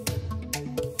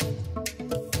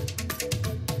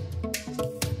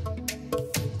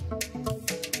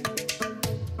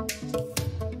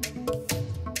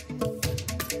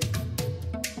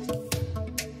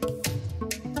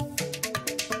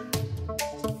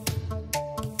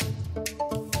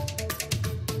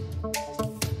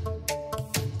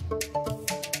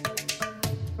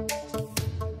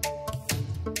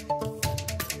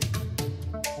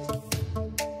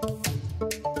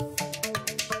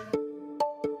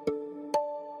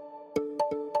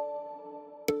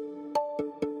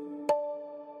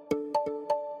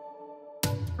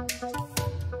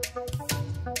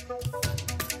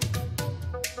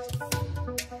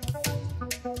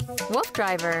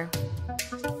 WooFDriver.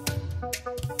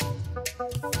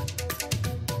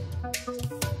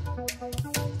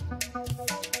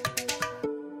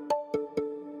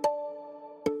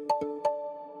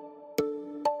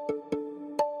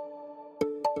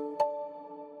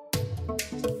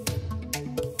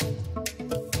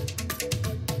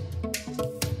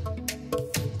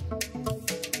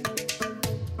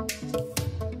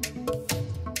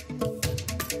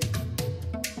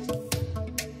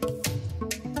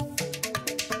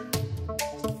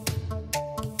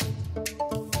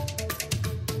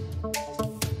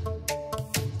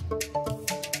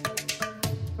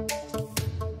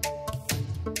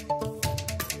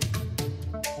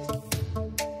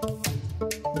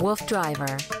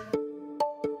 WooFDriver.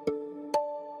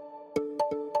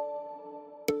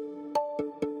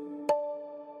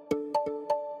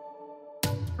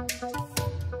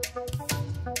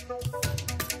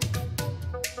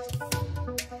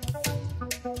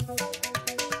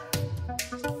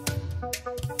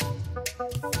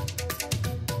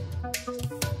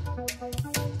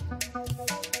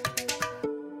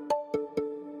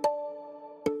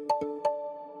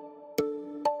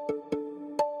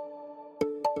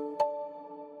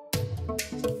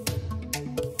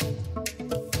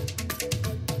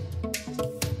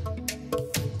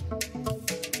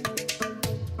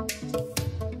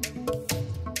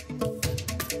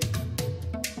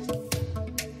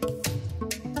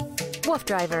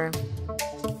 WooFDriver.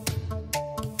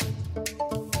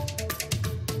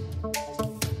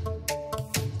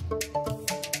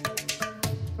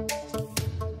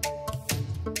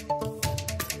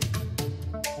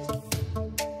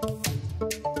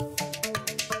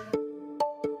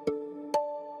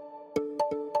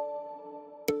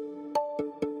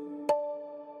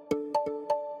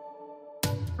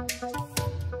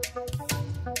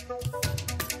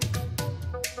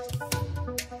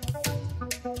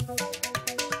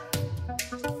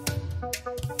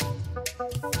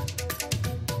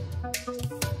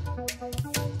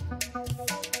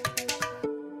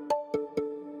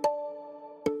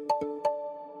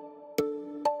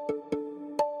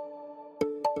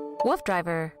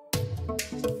 WooFDriver.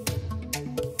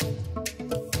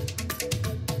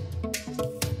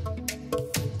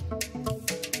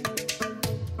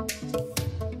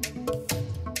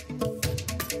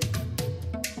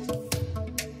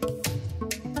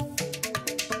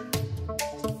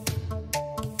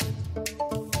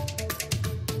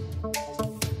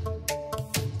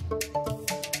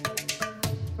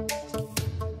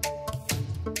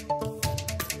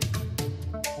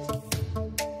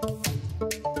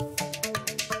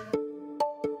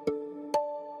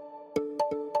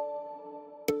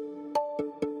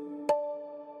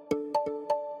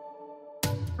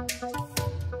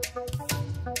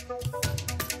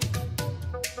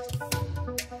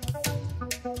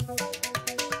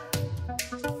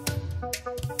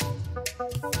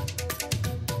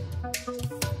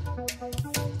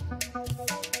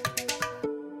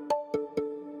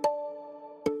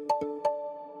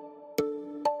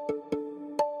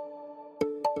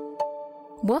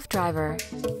 WooFDriver.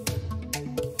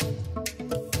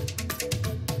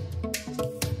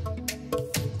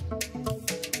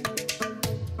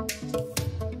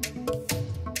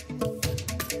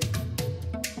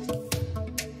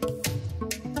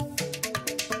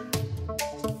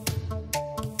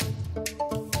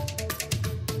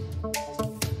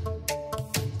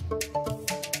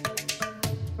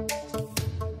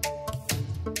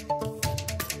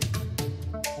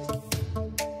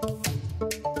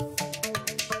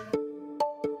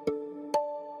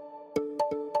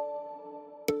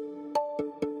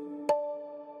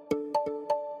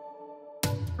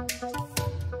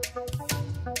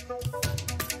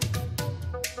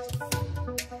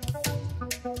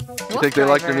 You think they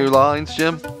like the new lines,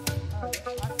 Jim?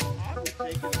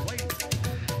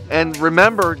 And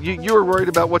remember, you were worried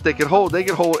about what they could hold. They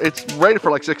could hold, it's rated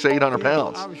for like 600 to 800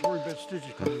 pounds. I was worried about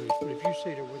stitches coming loose, but if you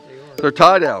say they're what they are. They're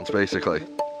tie downs, basically.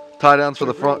 Tie downs for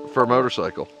the front, for a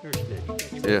motorcycle. They're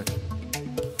stitched. Yeah.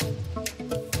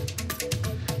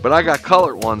 But I got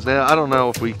colored ones. Now, I don't know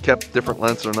if we kept different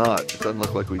lengths or not. It doesn't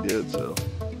look like we did, so. Well,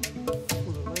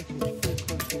 the length was pretty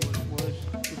close to what it was.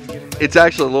 Did you get 'em back? It's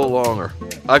actually a little longer.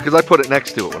 Because I put it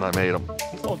next to it when I made them.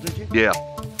 Oh, did you? Yeah.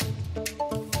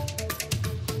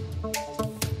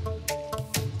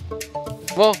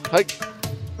 Well,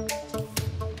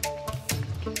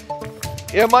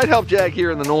 yeah, it might help Jag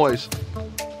hearing the noise.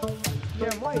 Yeah,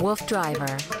 it might.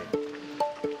 WooFDriver.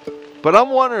 But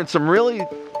I'm wondering, some really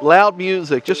loud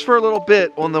music, just for a little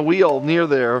bit on the wheel near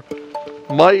there,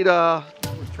 might, We'll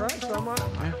try some.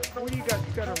 What do you got?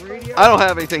 You got a radio? I don't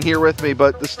have anything here with me,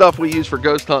 but the stuff we use for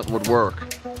ghost hunting would work.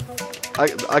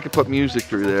 I could put music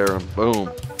through there and boom.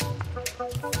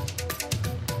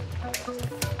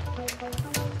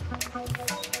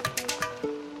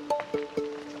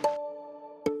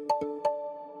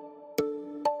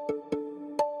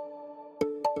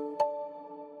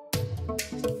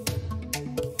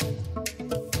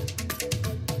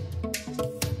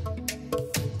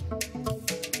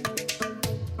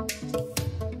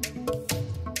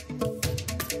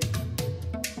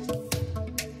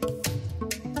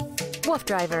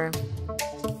 WooFDriver.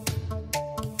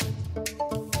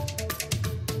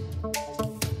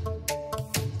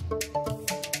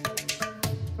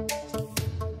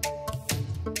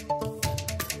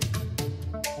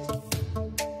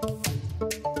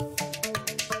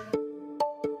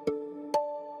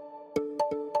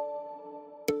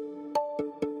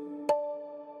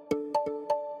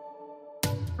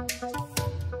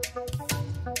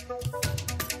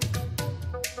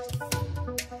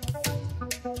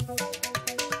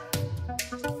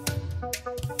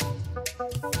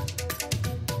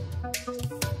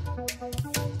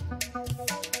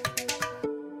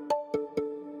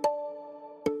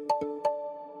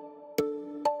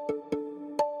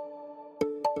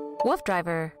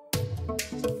 WooFDriver.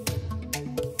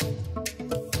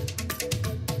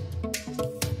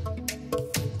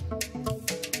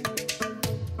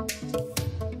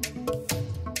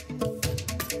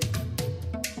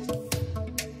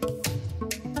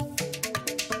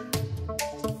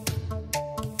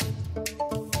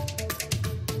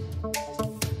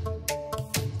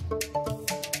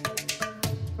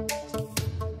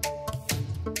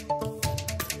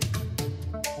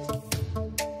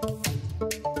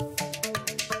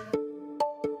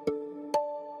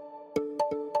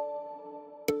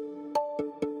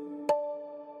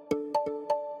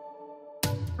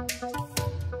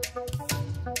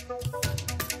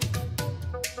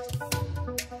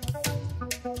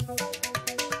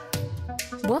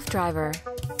 WooFDriver.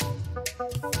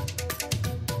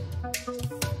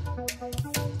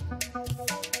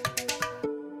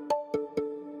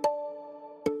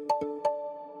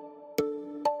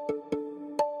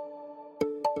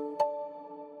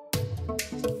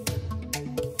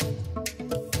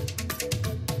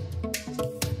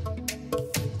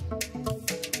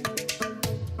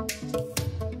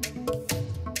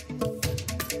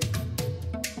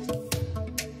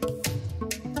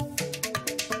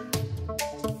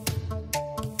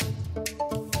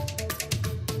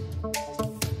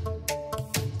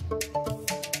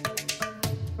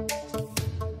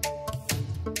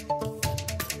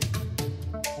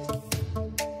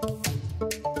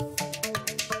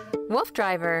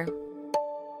 WooFDriver.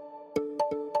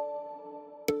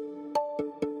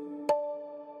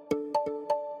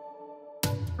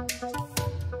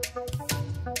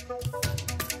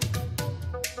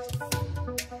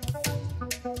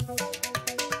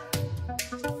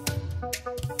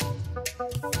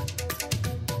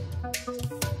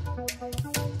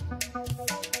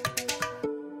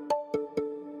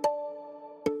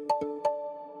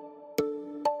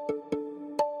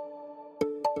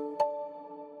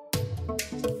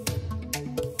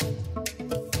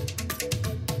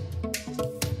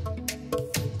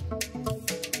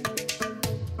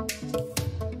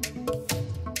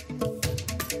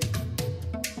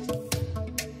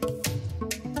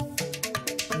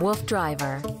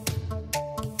 WooFDriver.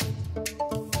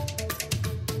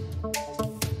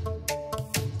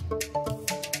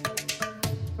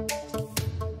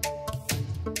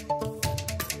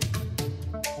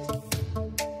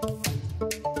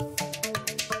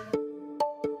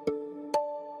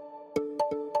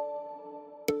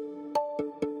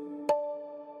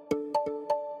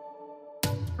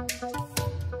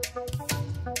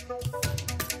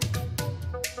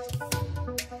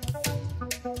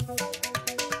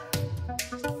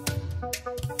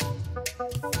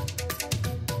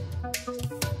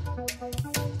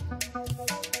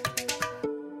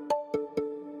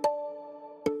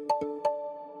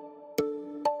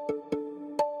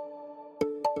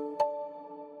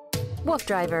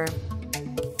 WooFDriver.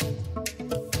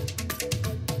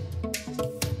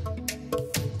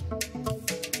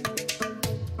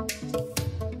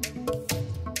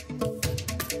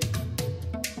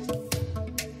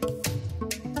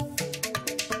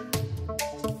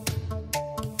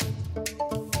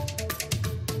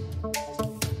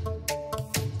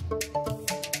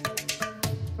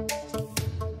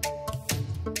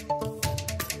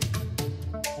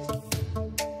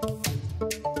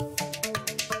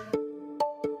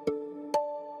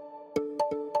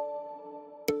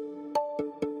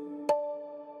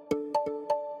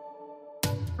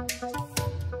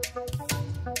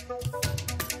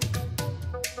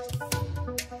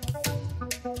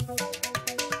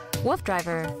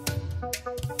 WooFDriver.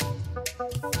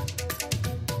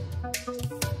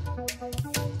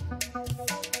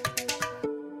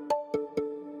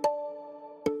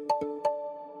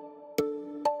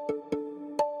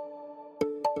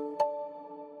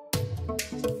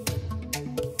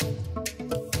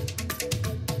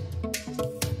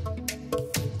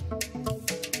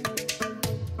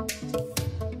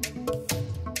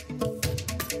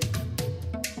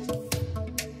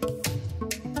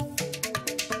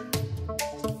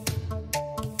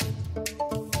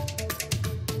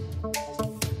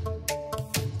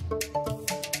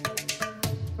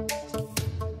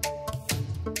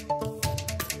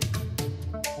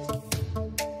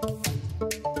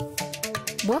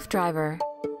 WooFDriver.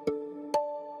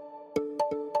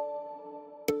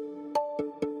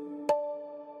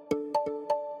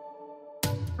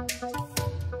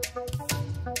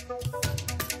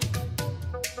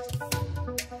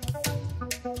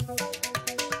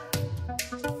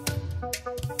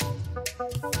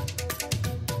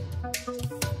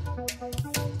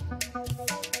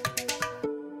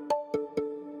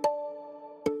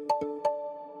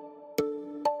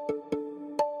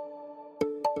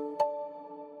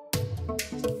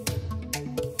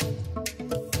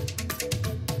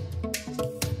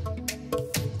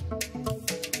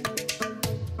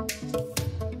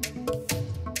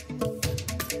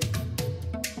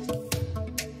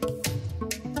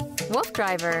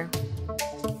 WooFDriver.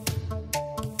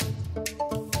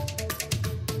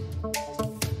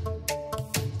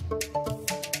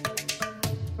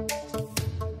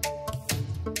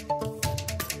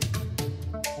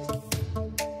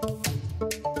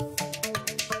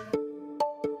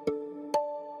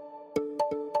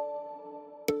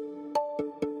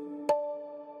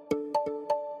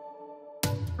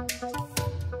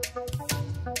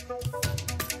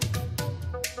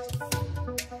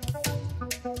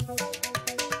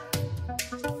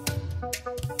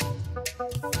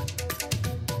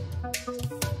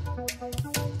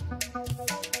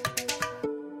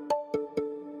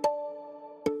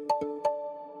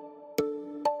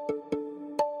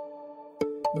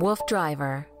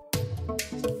 WooFDriver.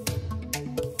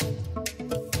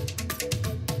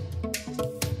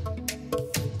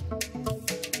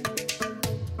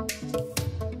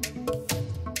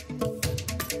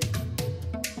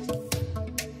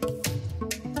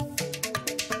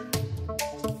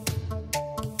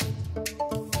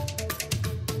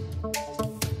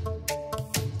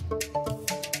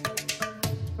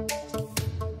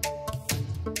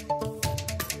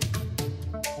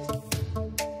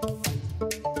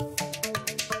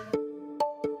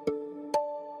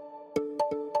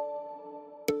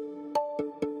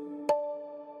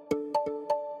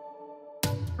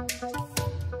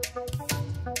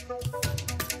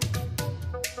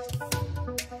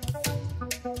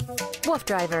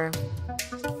 WooFDriver.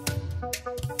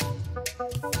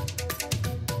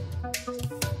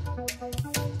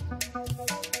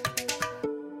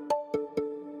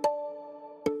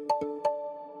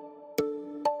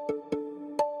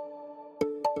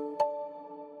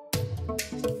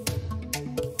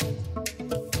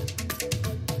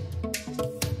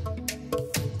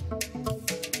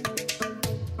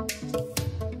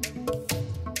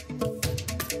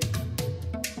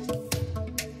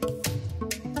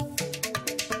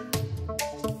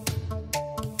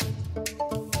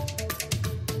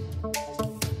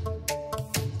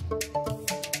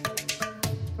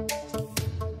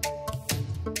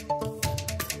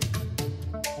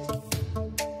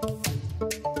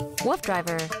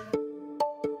 WooFDriver.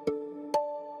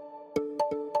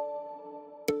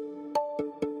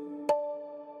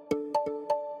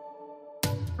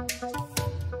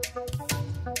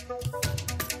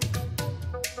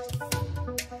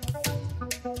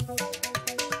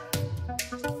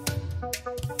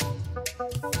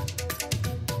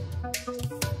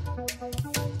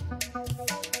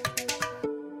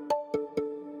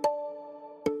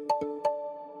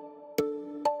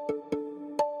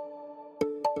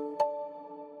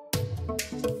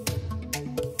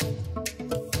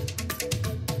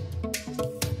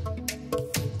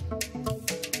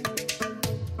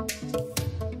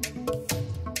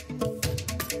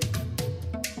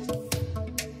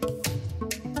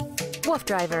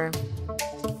 WooFDriver.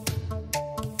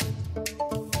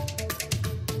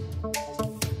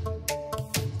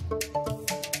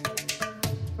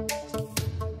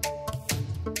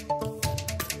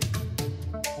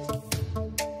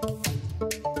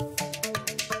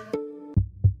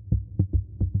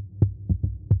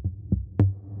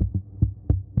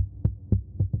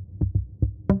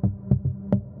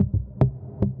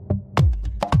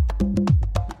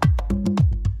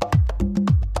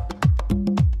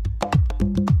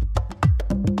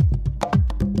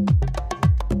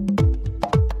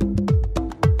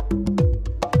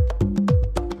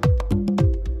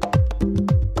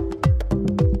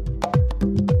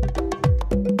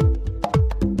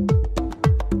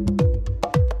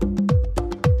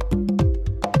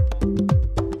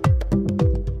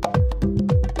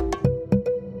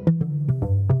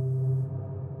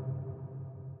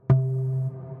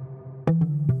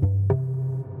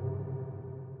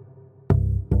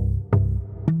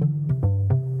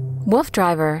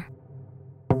 WooFDriver.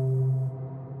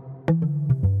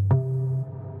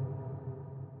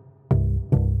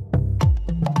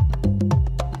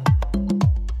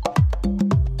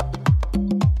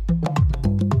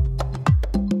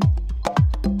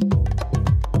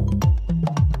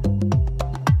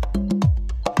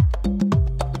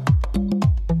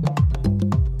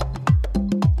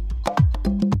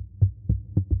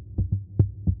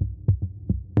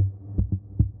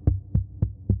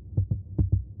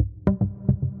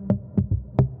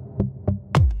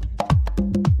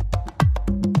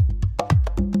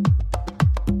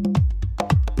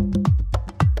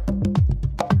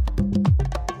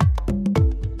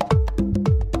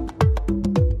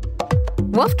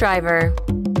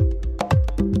 WooFDriver.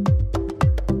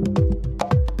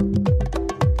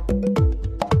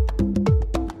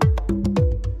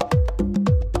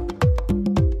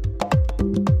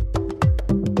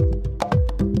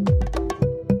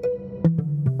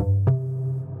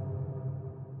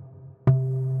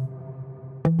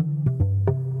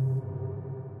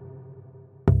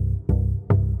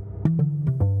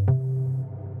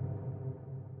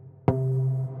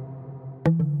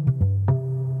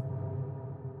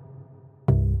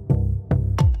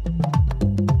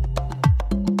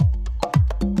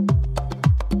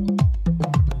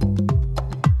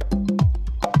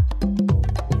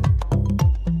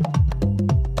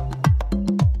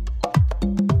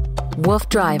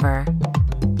 WooFDriver.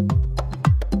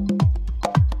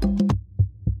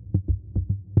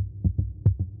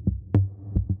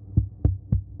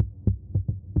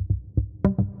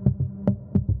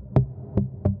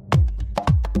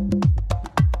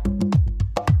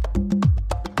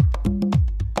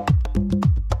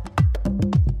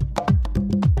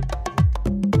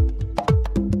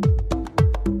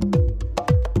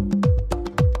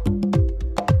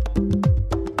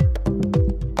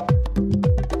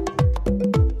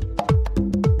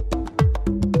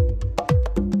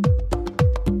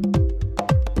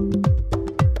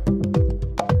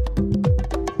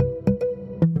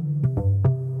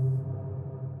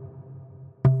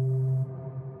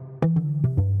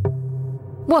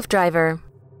 WooFDriver.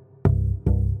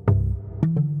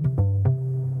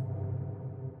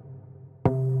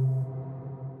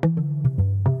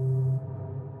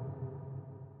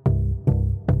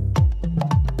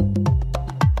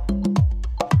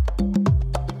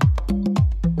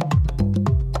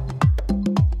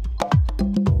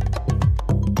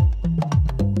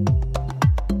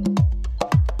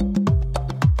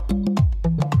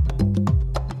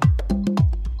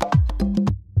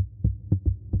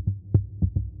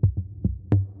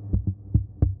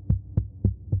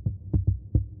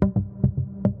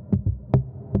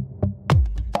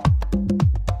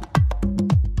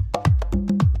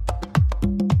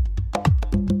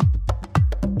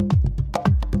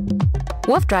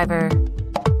 WooFDriver.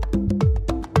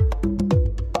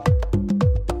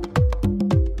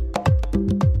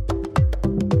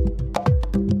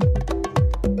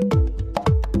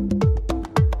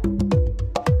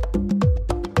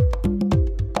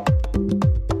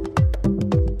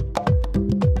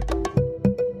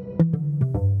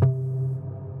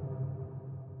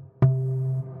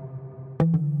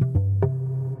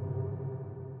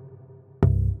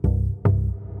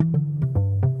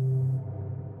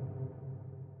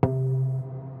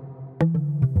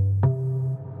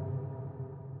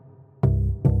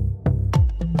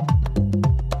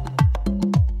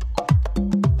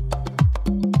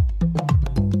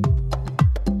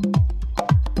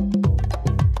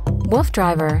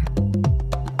 WooFDriver.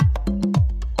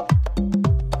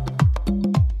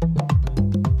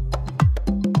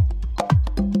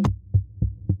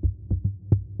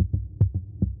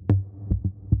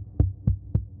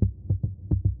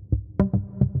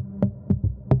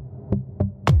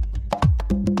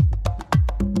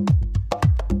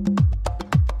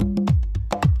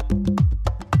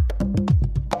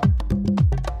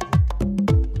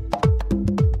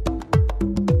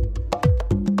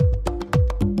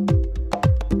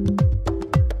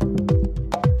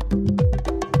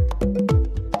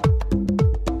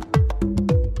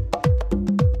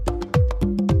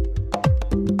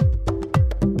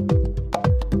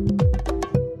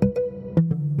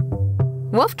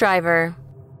 WooFDriver.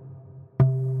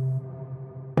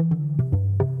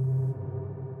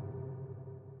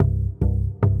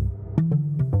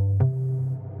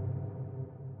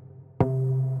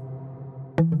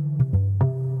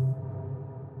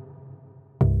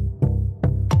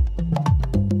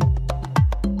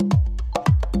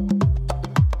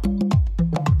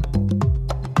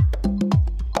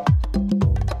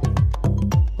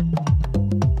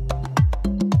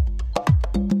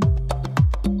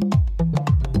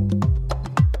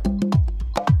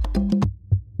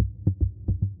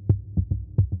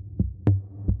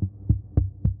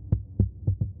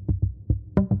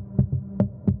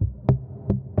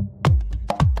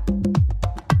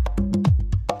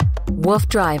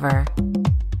 WooFDriver.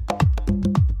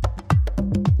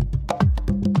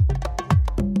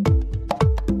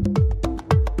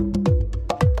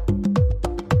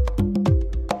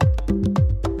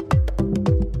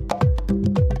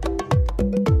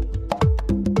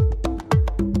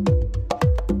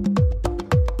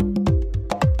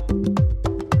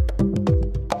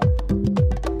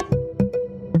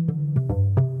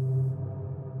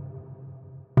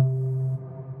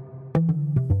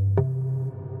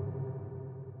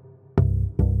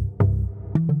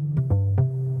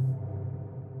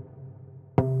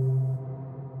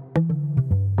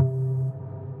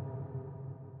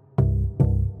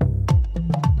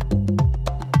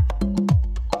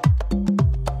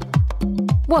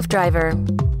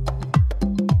 WooFDriver.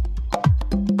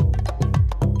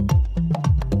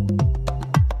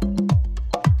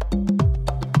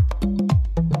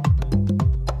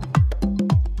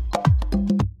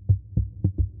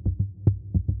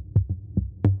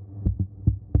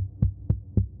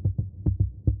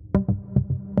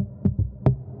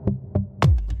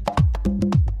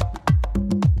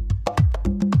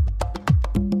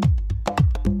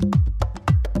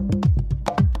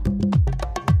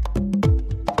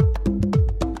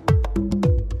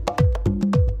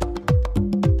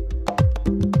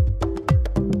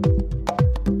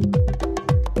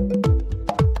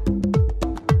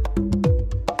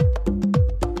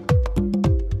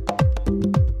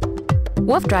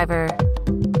 WooFDriver.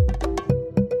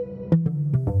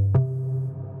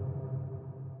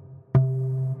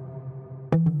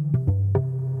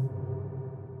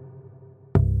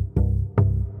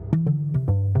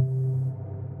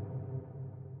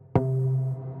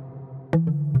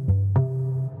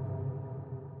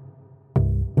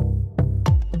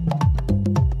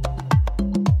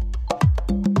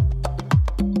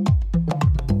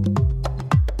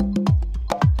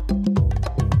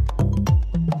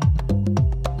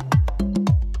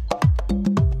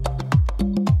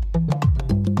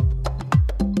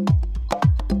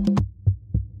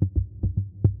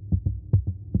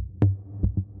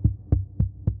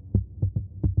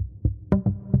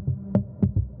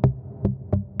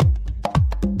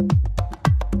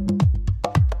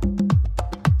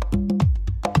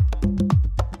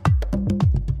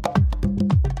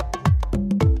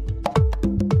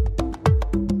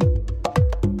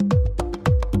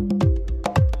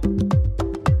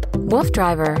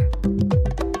 WooFDriver.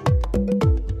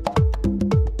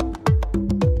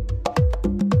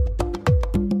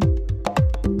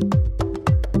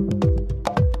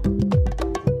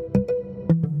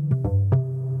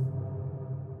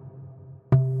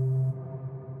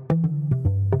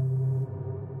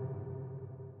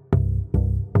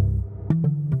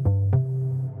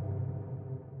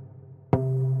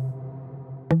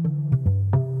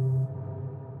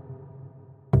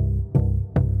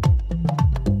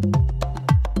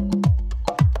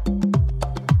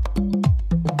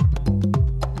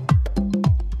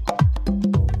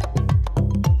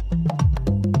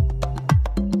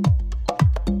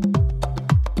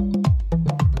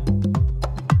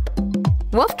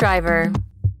 WooFDriver.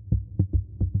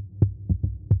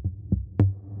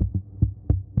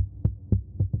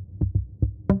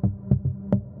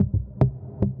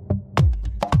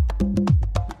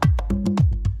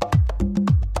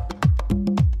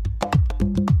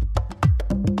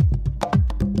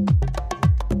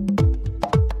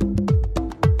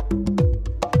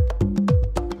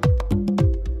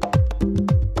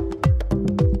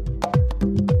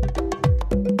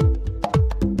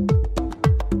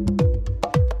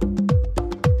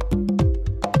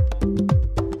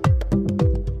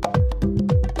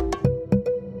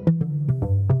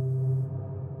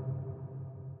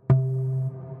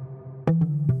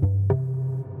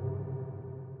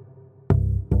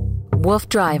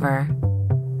 WooFDriver.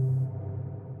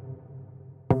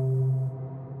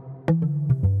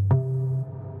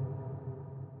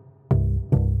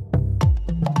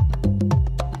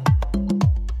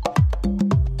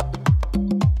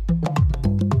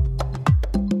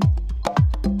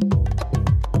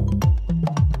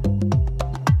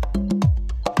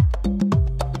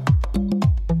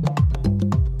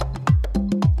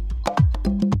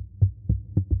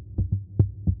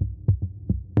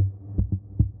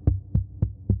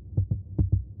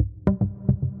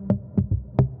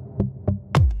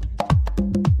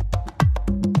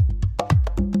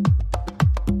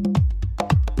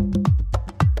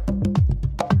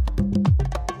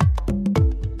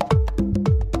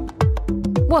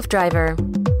 WooFDriver.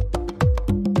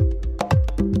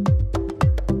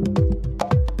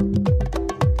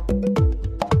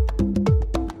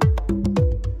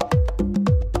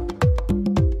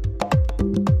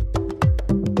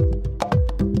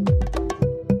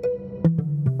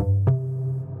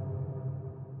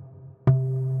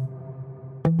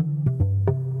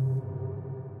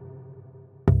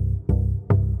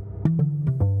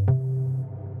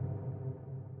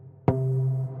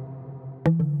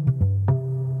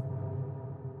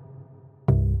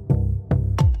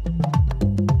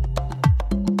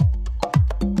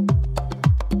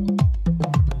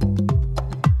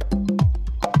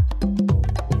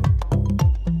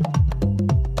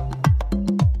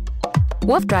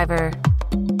 WooFDriver.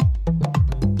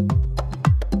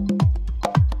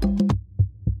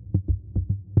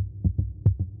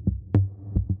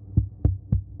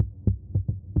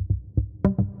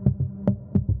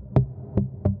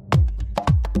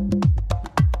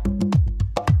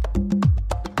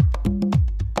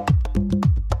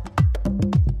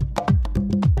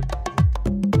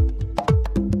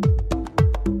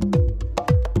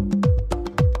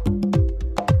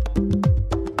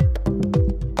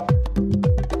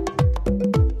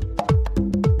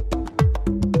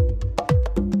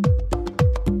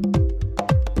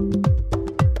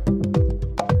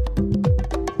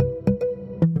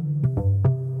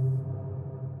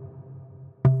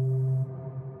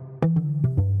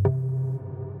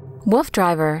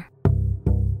 WooFDriver.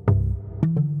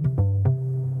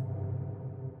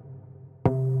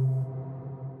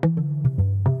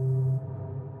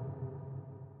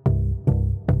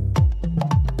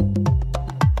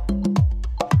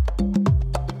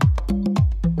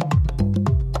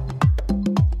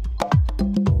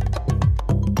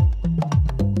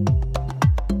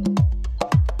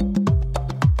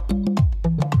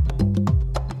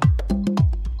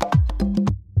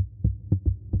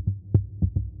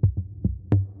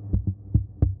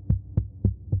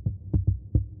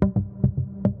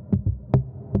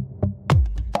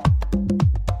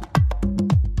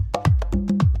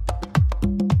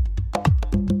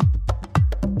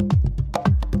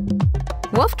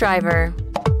 WooFDriver.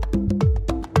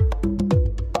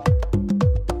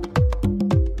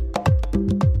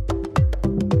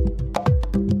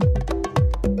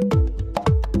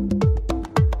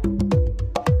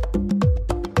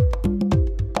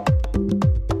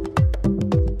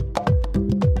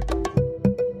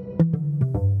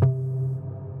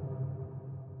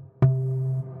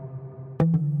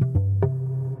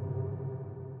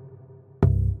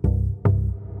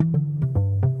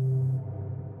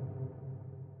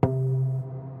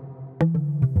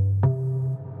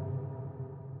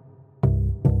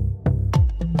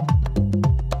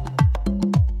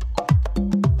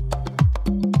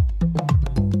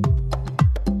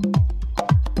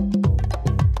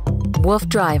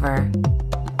 WooFDriver.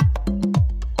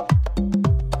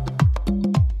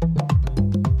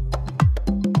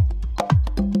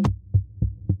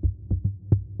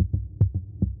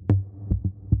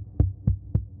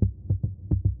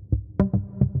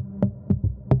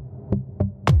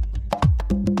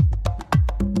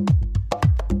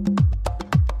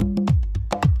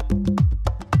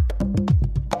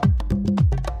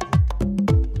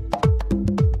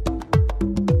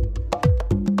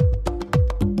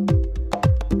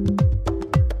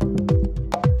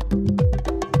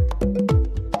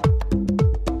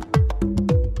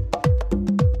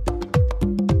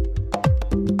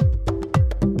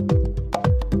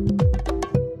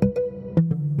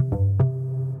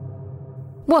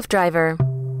 WooFDriver.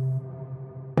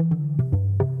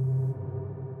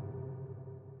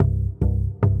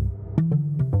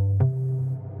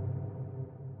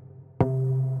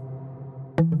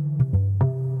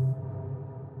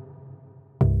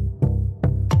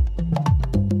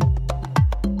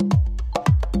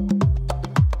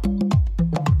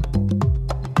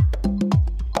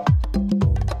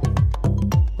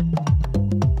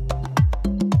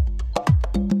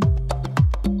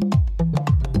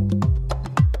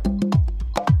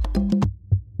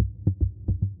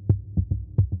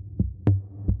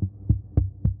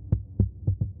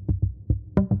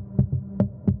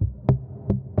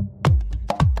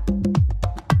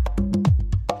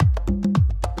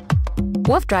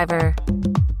 WooFDriver.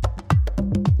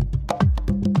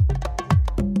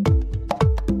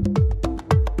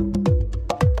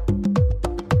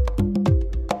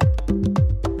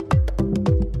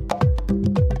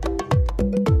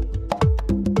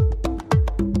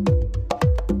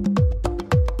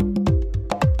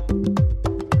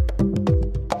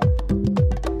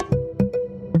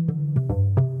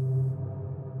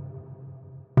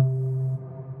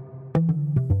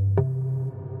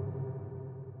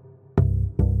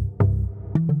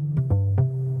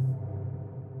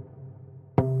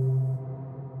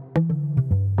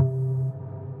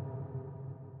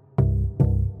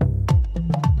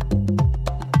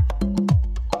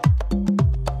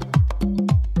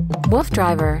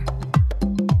 WooFDriver.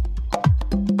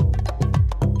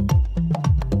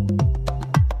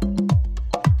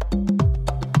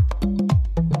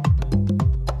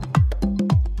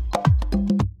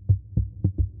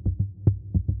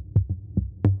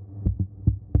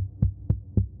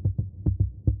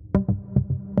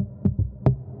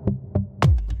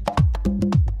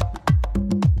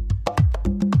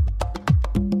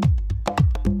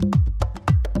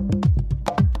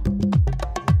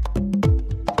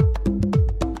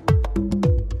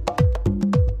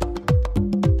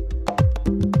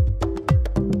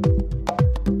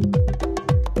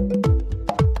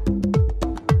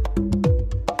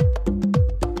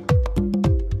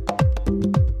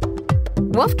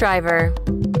 WooFDriver.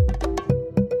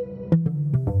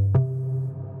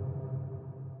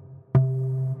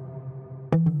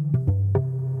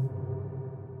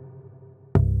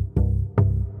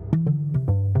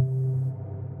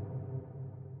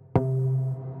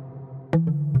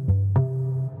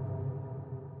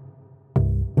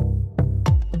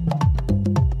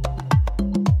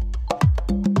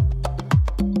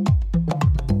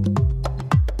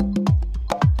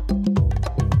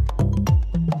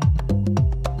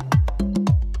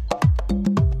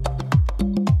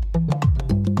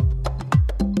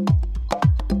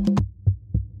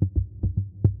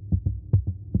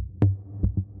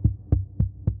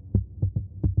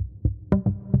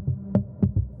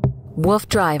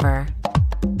 WooFDriver.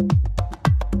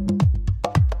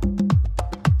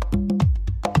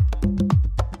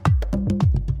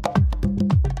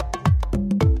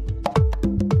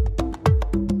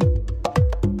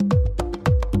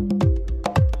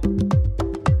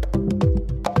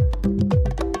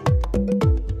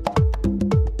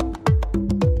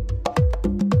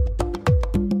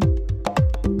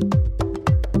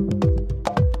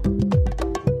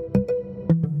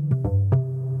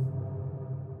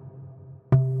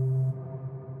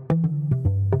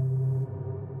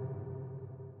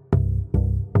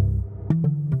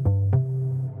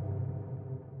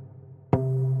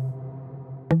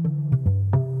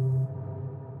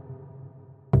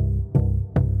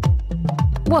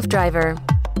 WooFDriver.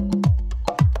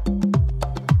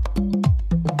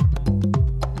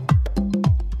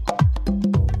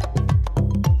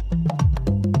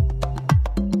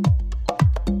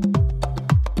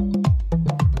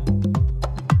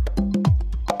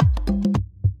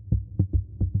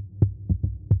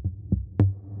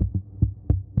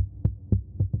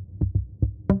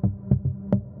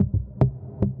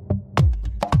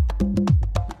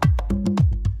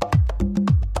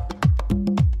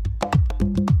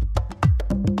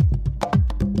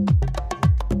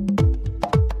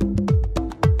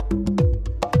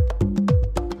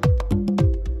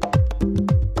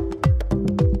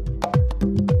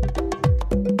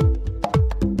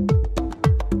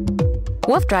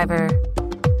 WooFDriver.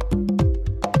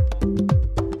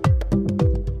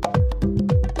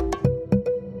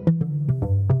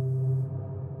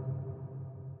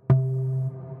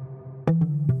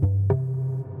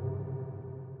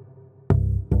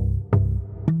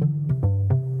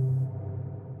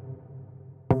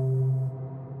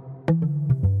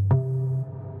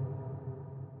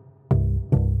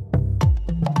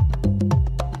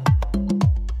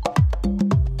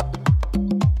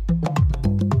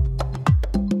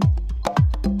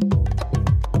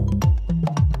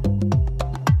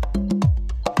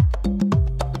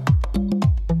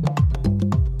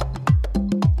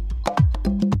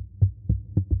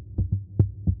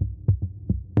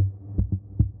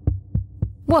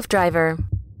 WooFDriver.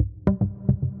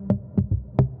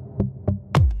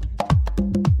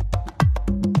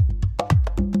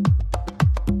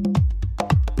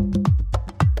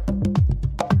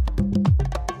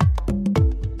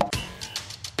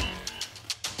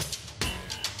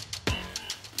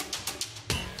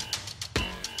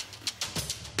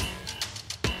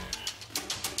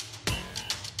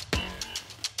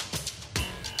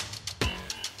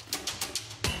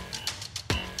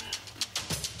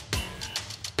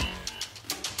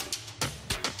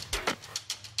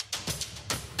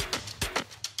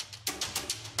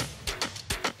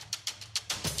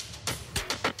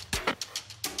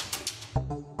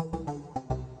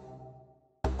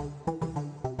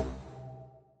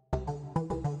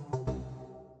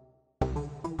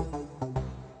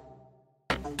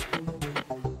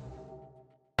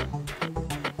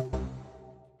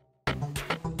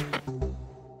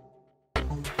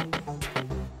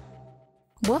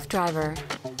 WooFDriver.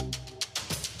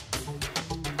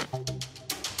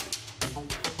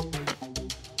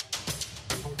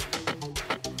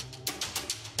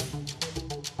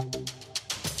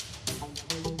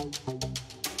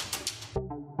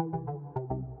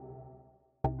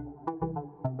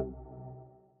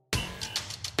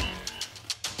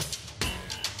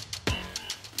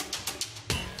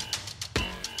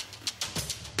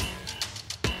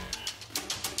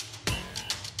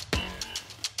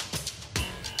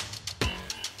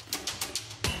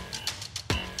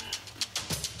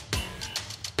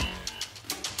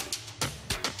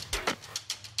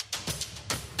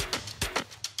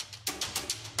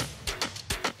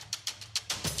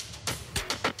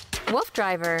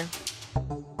 WooFDriver.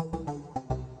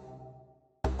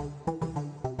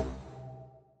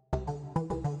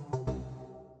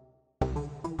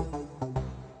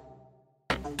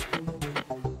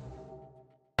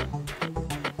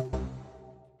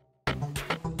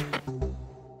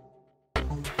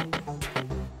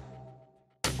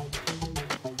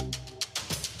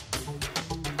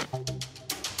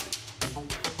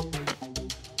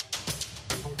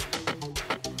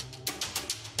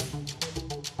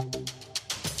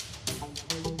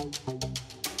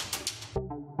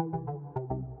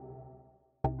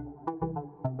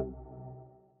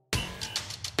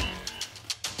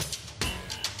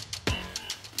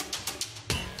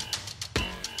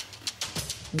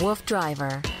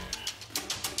 WooFDriver.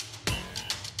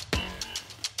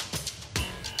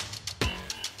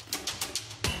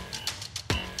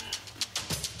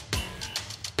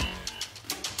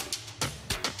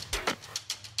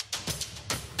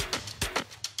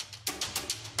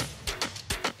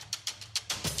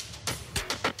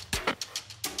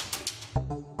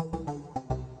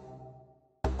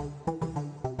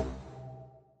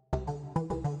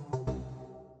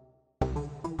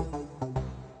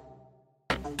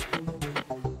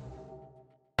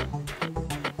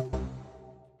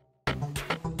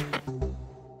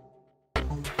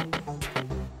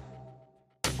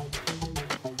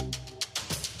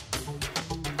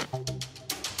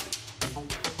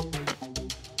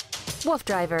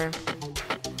 WooFDriver.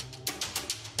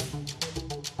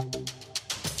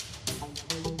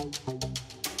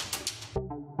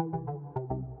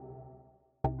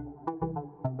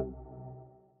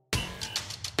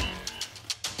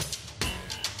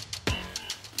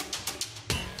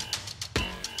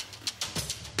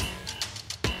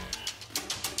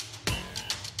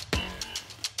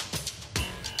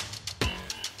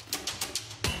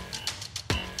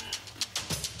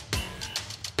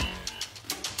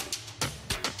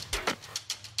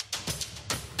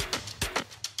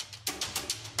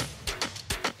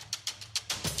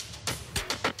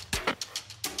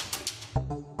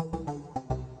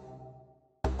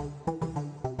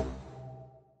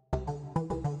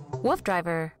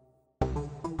 WooFDriver.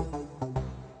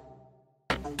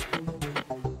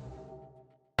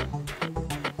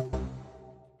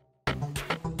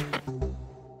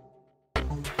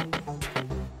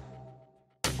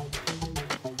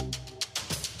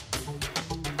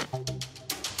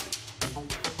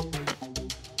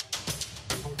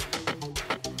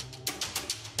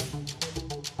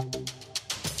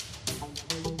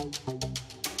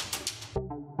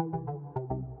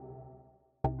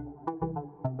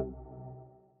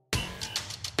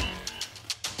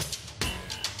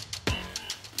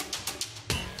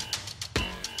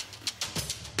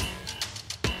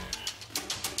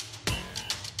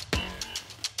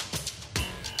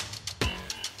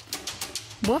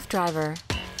 WooFDriver.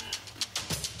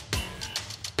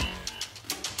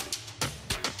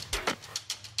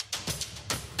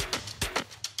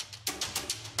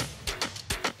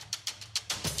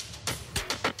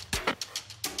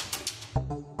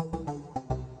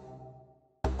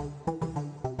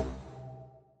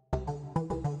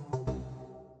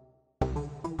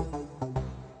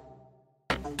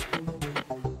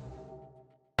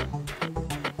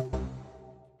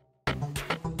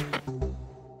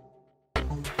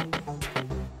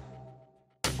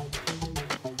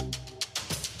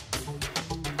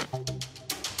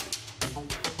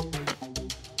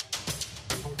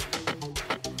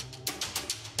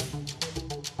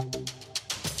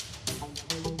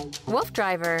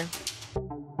 WooFDriver.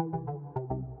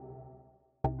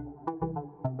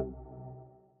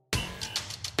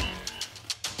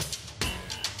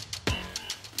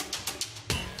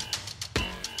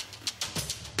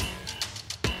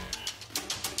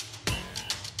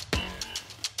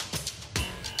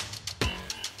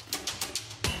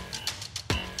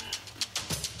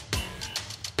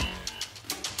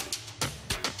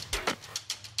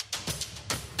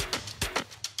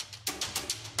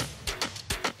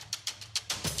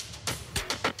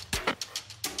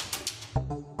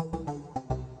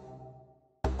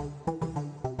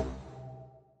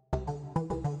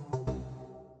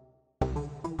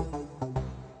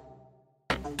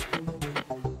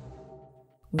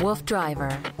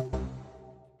 WooFDriver.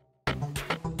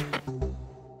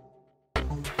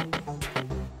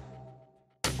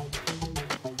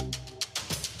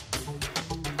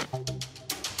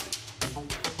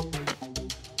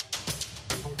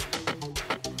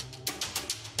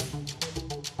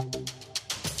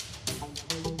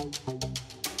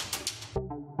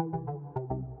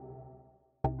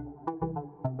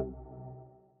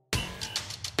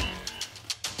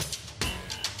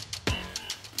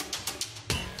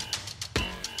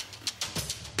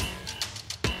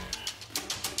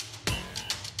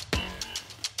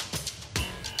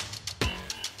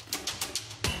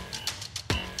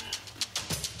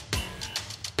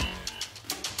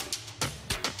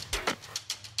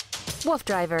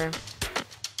 WooFDriver.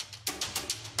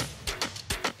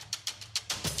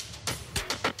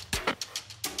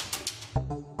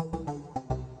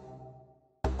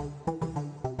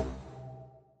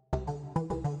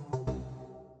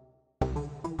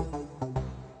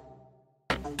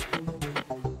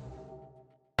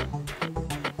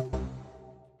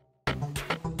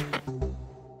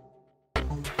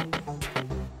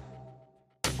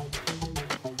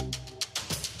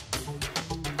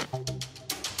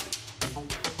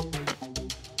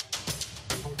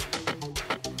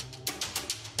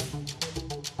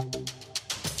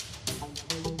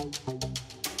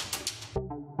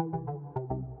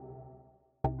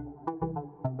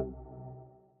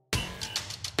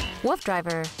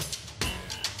 WooFDriver.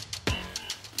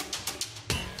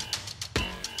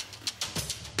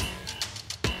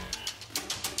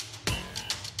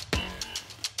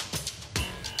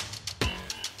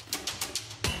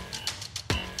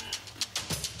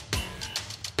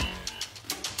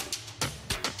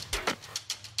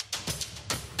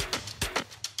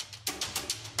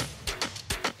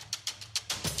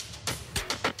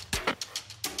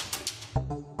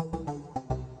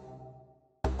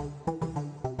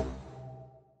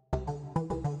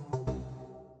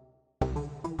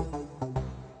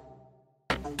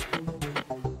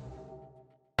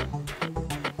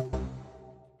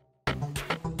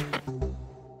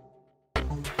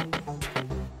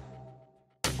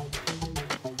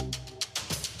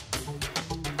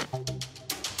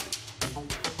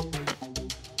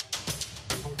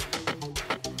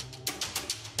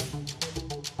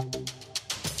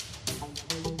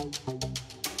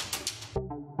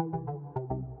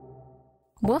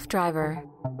 WooFDriver.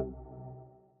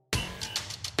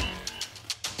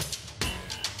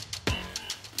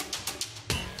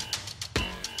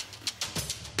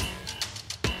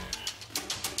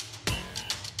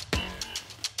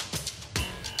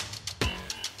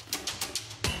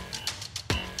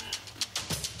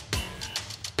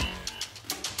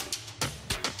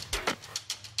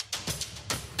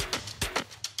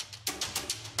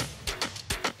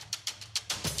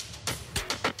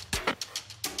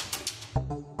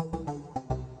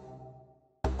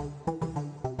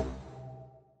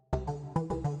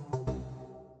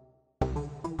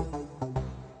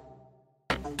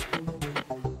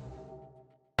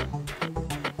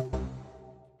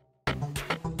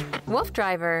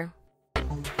 WooFDriver.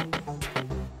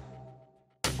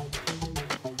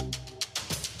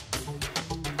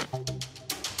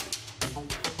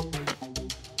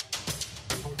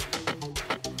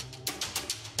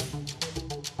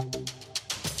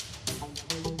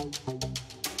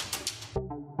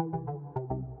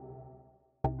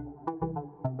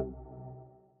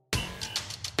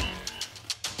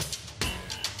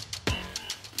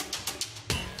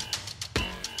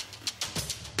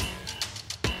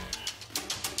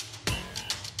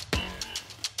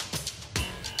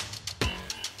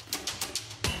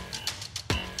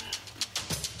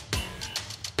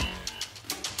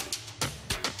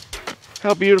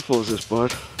 How beautiful is this,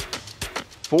 bud?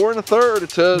 4 1/3,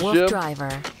 it says, Jim. WooFDriver.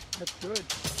 That's good.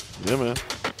 Yeah, man.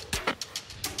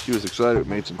 She was excited. We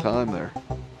made some time there.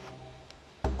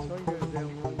 Sun goes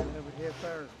down, we're only gonna have a half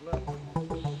hour left.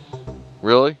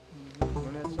 Really?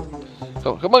 When that sun goes down.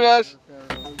 Oh, come on, guys.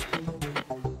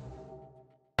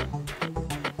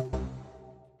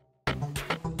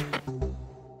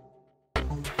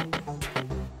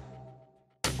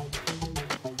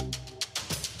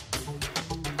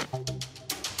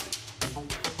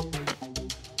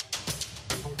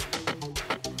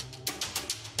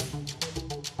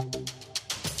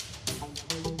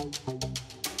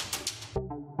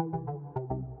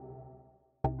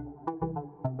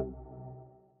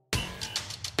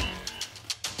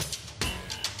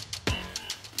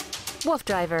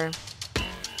 WooFDriver.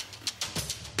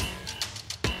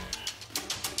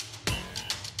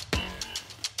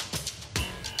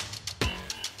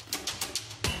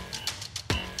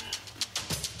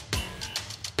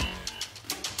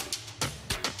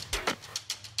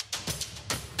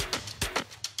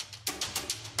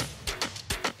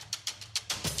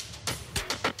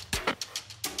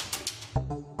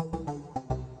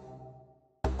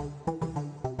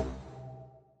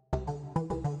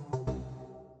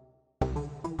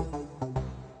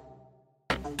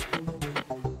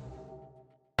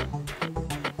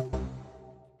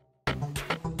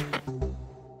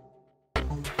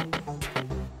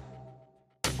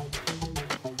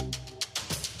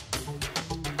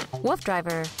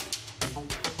 WooFDriver.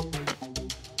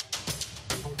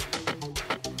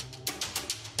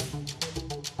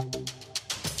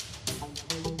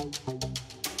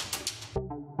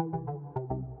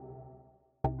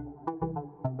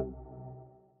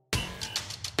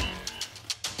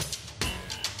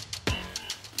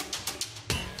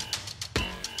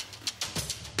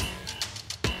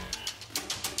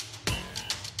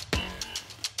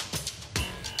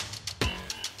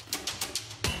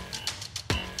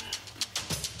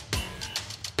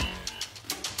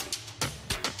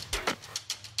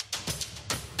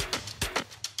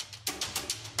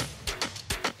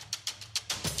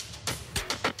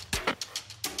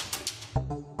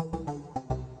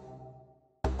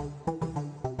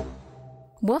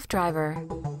 WooFDriver.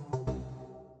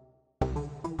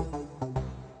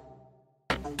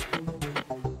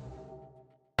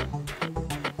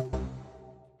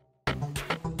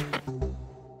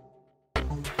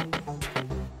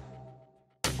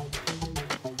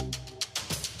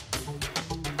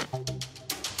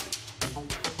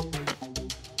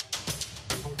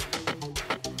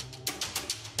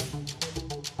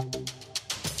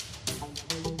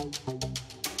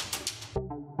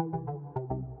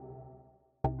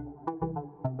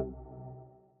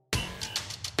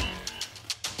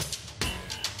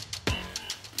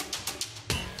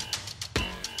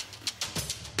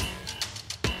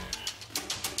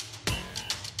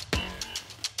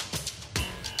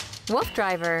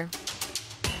 WooFDriver.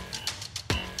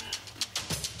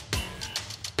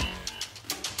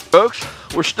 Folks,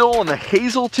 we're still on the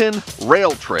Hazleton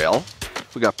Rail Trail.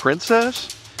 We got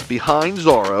Princess behind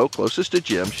Zorro, closest to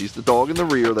Jim. She's the dog in the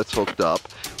rear that's hooked up.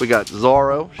 We got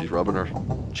Zorro. She's rubbing her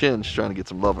chin. She's trying to get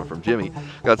some loving from Jimmy.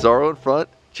 Got Zorro in front,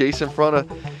 Chase in front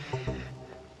of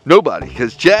nobody,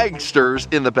 because Jagster's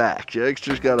in the back.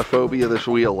 Jagster's got a phobia of this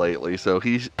wheel lately, so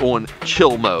he's on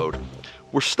chill mode.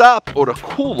 We're stopped on a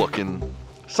cool looking,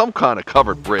 some kind of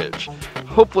covered bridge.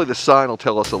 Hopefully the sign will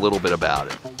tell us a little bit about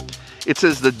it. It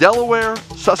says the Delaware,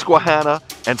 Susquehanna,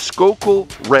 and Schuylkill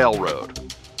Railroad.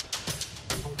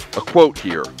 A quote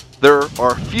here: there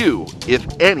are few, if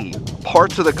any,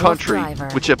 parts of the country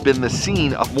WooFDriver. which have been the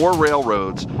scene of more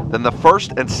railroads than the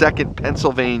 1st and 2nd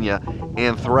Pennsylvania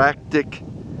Anthractic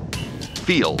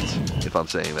Fields, if I'm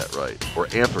saying that right, or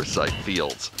Anthracite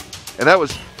Fields. And that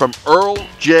was from Earl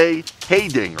J.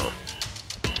 Haydinger.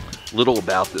 Little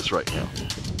about this right now.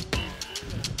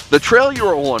 The trail you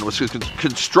are on was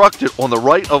constructed on the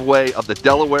right-of-way of the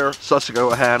Delaware,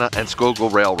 Susquehanna, and Schuylkill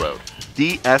Railroad,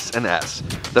 DS&S.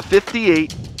 The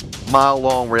 58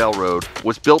 mile-long railroad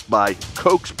was built by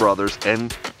Koch Brothers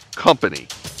and Company,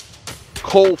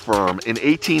 coal firm, in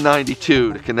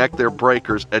 1892 to connect their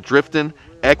breakers at Drifton,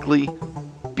 Eckley,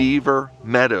 Beaver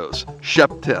Meadows,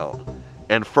 Sheptown,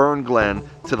 and Fern Glen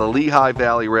to the Lehigh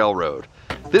Valley Railroad.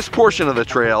 This portion of the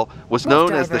trail was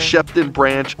known as the Shepton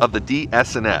branch of the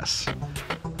DS&S.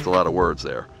 That's a lot of words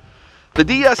there. The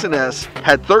DS&S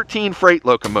had 13 freight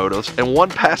locomotives and 1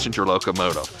 passenger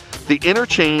locomotive. The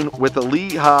interchain with the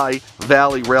Lehigh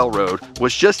Valley Railroad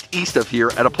was just east of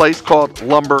here at a place called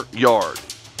Lumber Yard.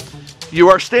 You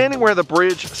are standing where the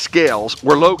bridge scales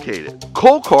were located.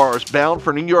 Coal cars bound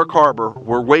for New York Harbor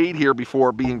were weighed here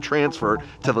before being transferred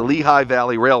to the Lehigh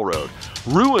Valley Railroad.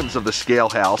 Ruins of the scale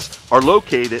house are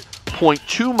located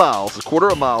 0.2 miles, a quarter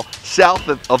of a mile, south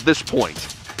of this point.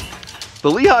 The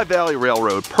Lehigh Valley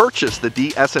Railroad purchased the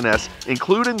DS&S,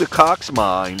 including the Cox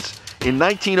mines, in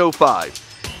 1905.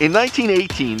 In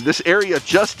 1918, this area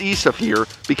just east of here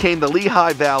became the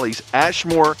Lehigh Valley's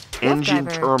Ashmore Engine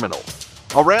Terminal.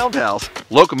 A roundhouse,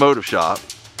 locomotive shop,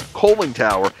 coaling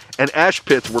tower, and ash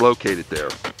pits were located there.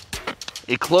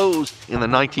 It closed in the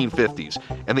 1950s,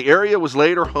 and the area was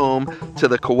later home to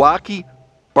the Kawaki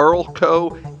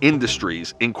Burlco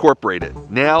Industries Incorporated,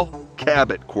 now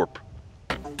Cabot Corp.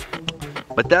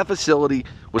 But that facility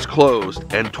was closed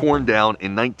and torn down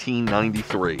in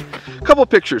 1993. A couple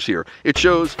pictures here. It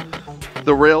shows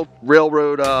the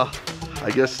railroad,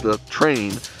 I guess the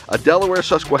train, a Delaware,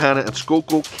 Susquehanna, and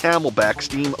Schuylkill Camelback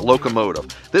steam locomotive.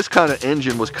 This kind of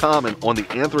engine was common on the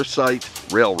anthracite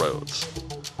railroads.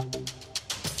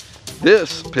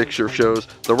 This picture shows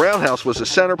the roundhouse was the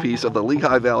centerpiece of the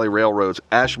Lehigh Valley Railroad's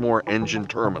Ashmore Engine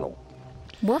Terminal.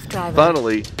 WooFDriver.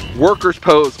 Finally, workers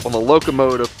posed on the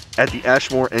locomotive at the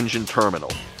Ashmore Engine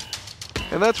Terminal.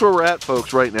 And that's where we're at,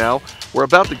 folks, right now. We're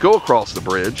about to go across the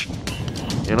bridge,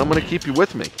 and I'm going to keep you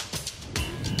with me.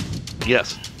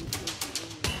 Yes.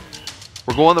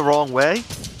 We're going the wrong way?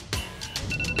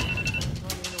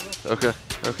 Okay,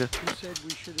 okay. He said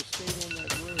we should have stayed on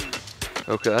that road.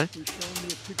 Okay. He showed me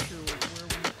a picture of where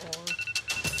we are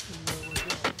and where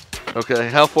we're going. Okay,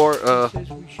 how far, He says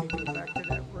we should go back to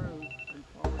that road and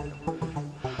follow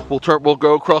that road. we'll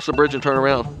go across the bridge and turn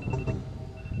around.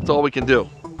 That's all we can do.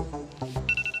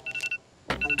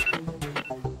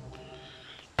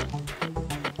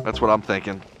 That's what I'm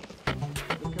thinking.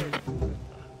 Okay.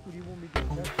 What do you want me to do?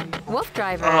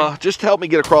 WooFDriver. Just help me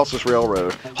get across this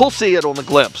railroad. He'll see it on the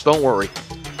glimpse, don't worry.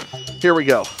 Here we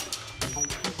go. He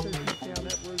says he's down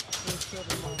that road for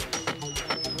 7 miles.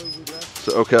 That road we left.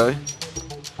 So, okay.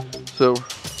 So, He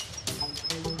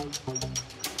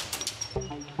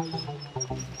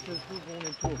says we're going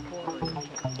into a quarry or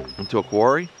something. into a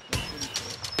quarry?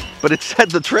 But it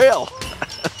said the trail.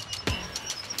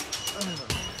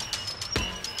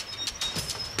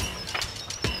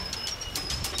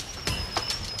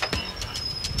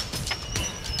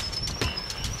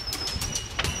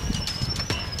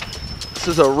 This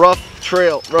is a rough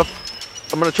trail. I'm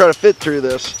going to try to fit through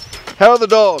this. How are the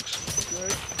dogs?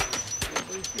 Good.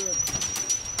 Everybody's good.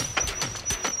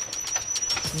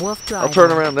 WooFDriver. I'll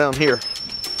turn around down here.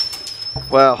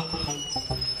 Wow.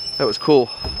 That was cool.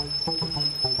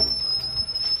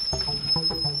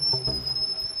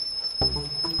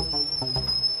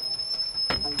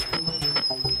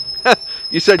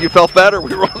 You said you felt better.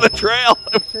 We were on the trail.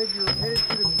 You said you were headed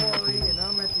to the quarry and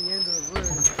I'm at the end of the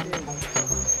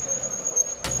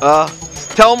road.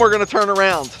 Tell them we're going to turn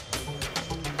around.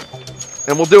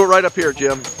 And we'll do it right up here,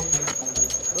 Jim. Okay,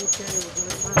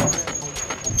 we're going to turn around.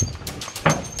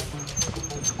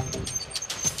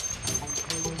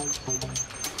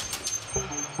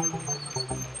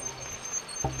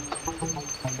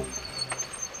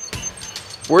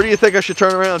 Where do you think I should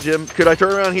turn around, Jim? Could I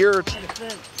turn around here? By the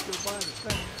fence. Go by the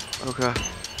fence. Okay.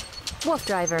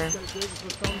 WooFDriver. Gotta give us a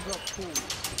thumbs up cool.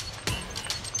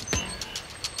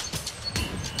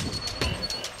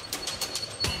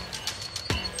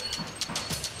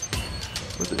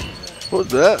 What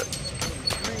was that?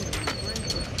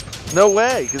 No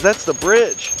way, because that's the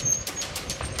bridge.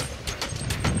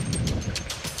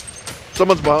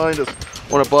 Someone's behind us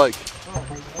on a bike. Oh,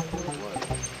 that's what it was.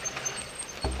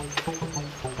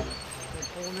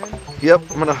 Pulling in. Yep,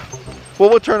 I'm gonna. Well,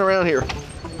 we'll turn around here.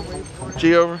 Wait for it.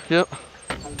 G over. Yep.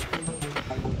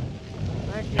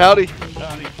 Thank you. Howdy.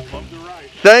 Howdy. Love the ride.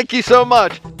 Thank you so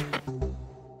much.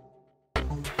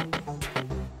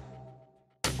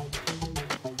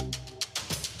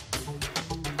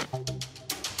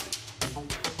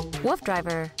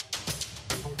 WooFDriver.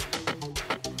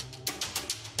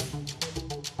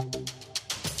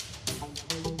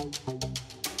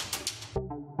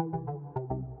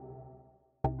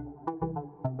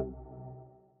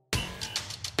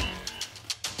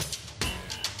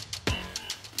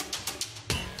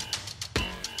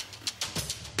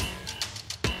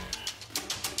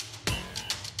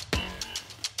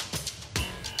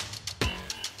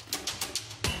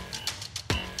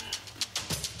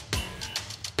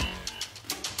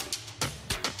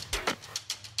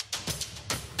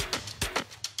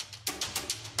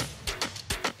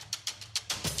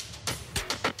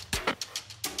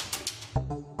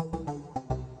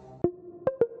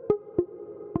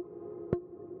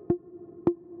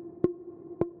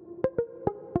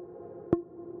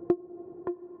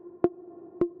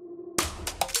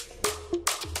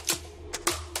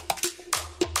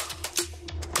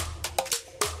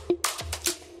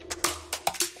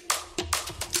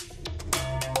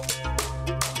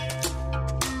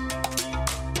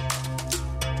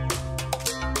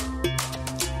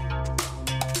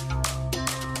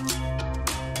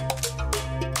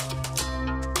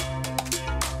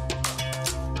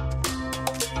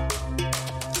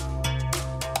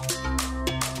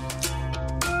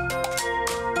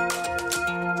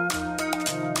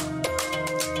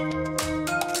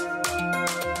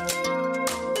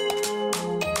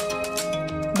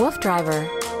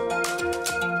 WooFDriver.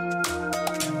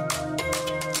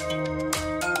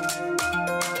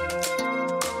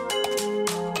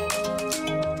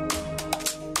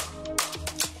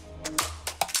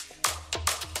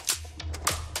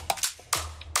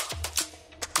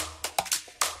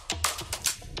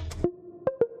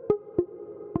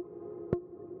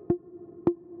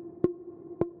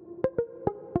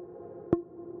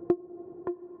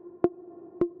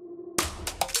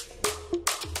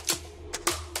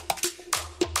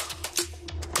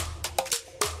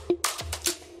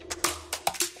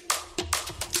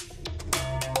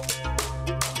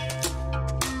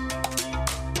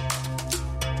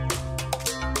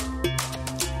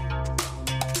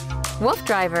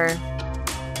 WooFDriver.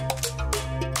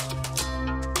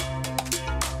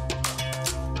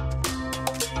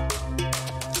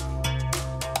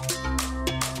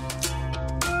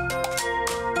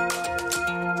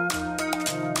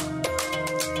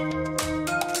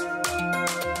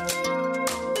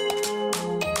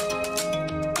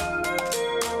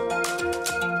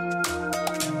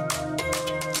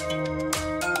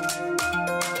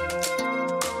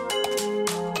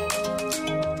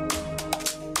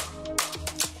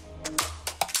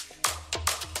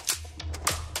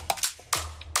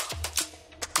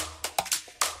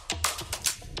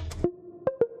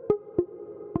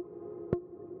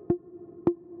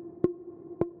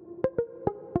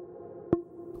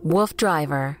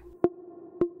 WooFDriver.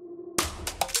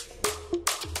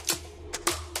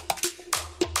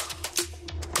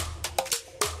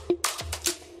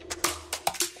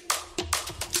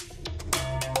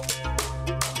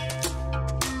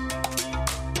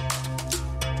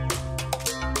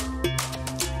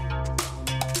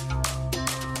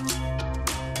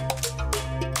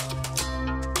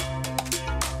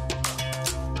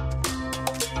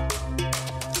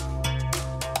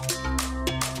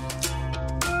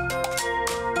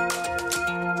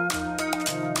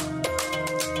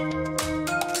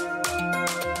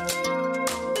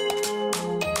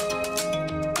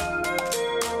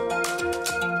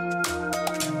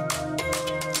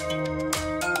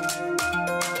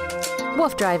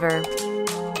 WooFDriver.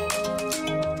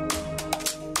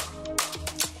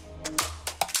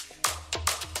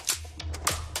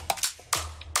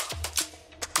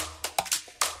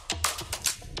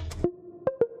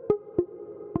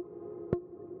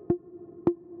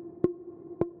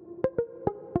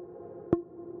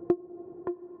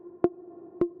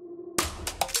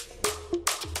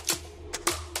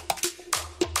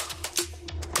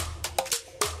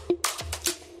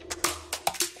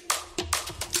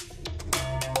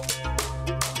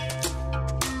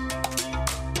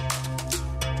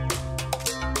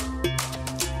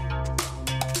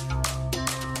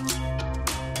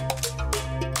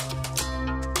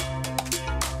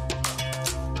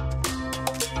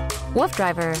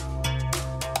 WooFDriver.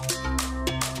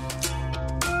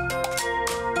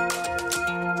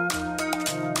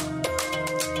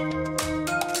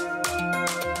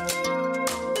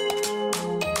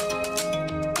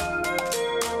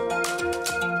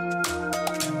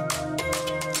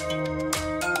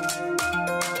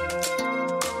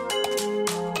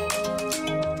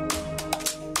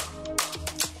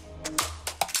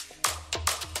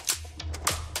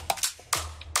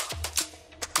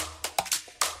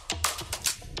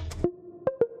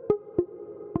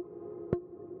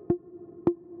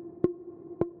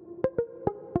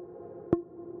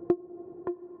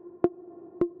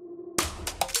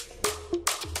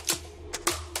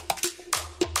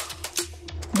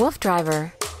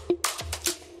 WooFDriver.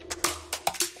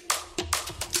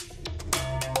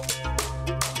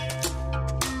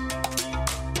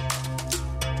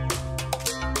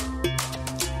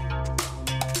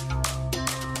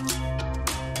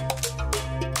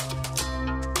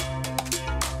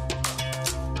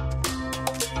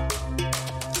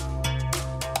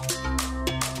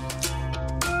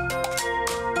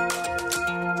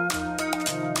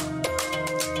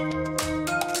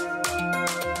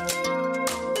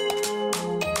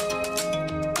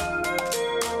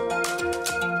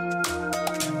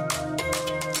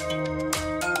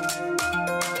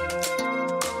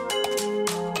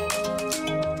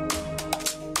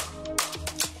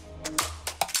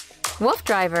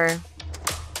 WooFDriver.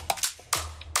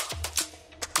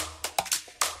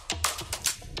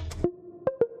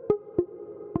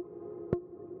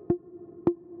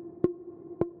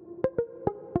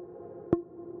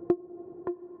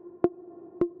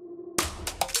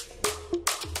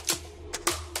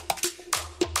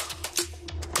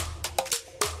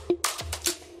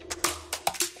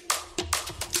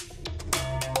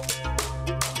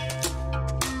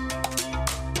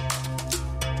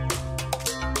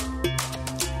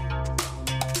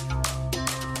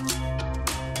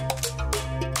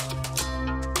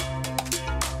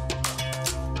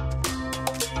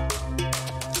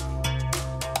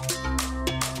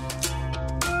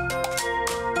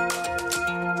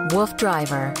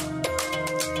 WooFDriver.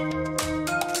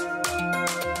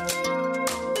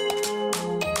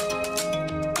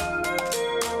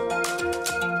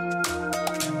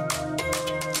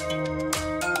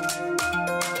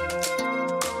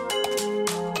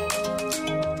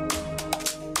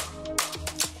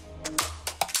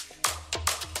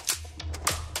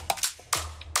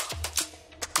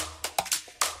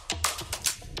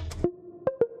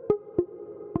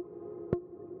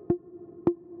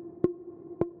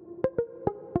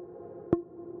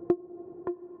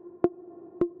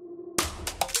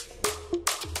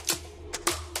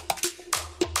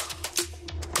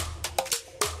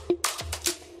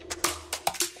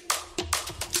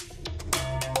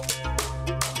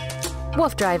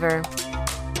 WooFDriver.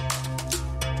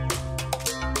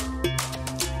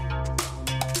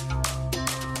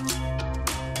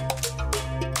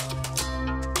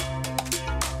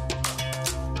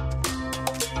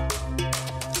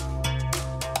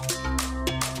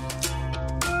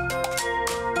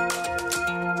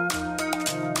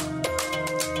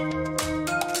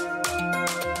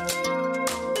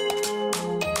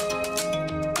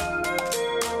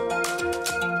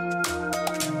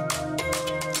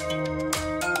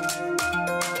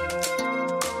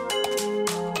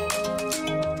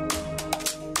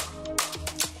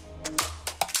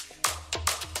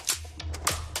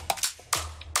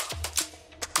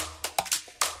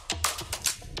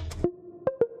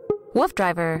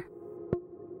 WooFDriver.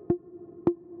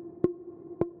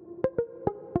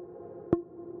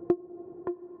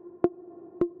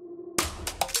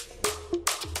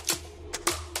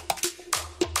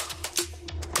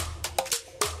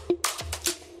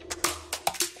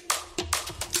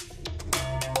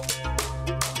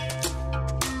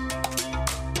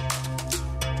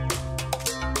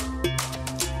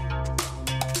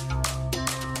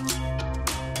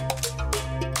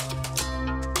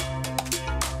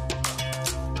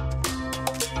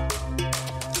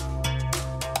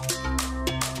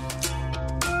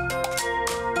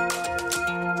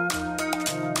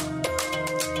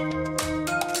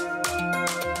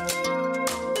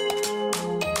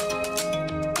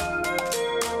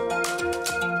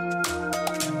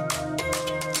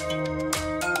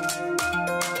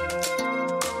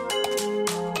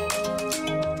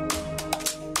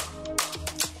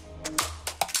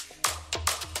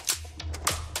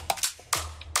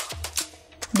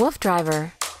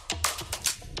 WooFDriver.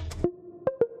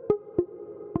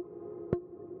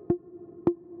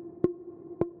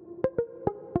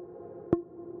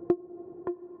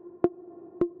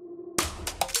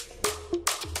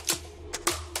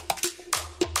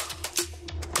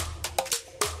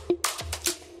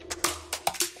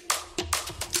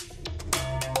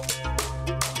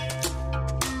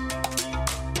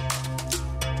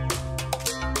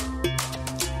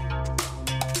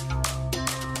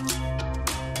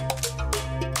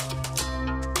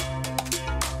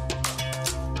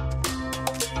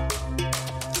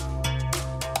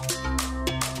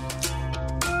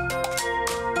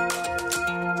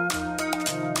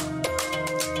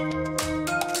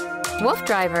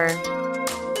 WooFDriver.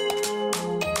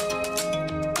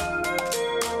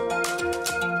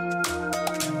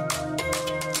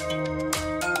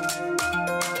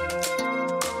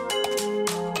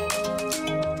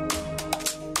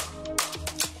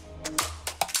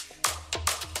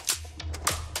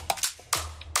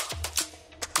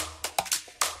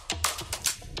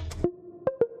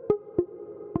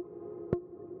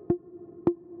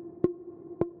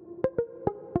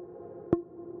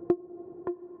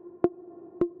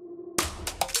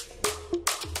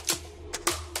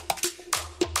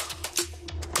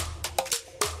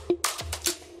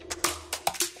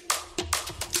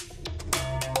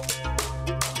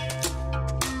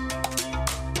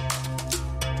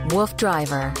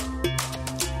 WooFDriver.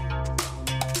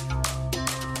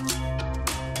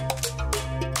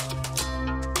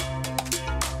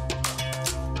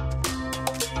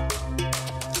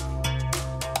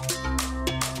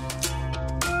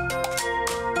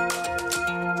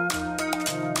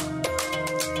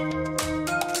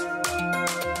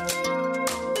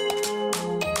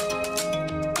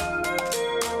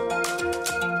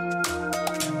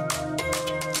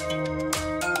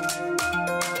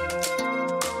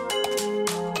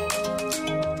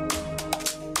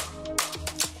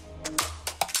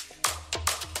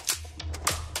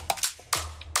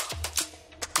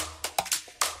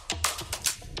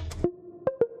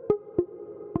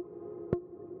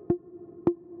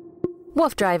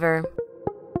 WooFDriver.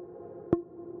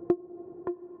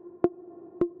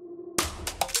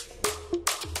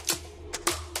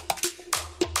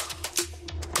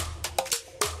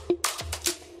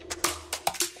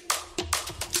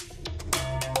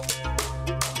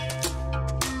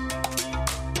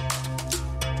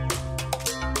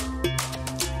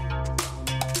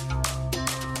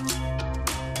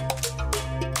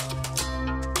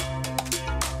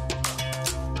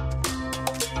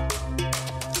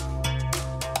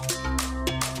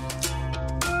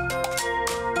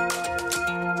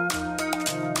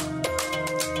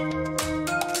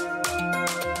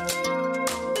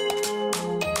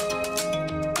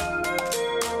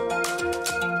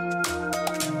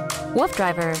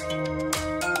 WooFDriver.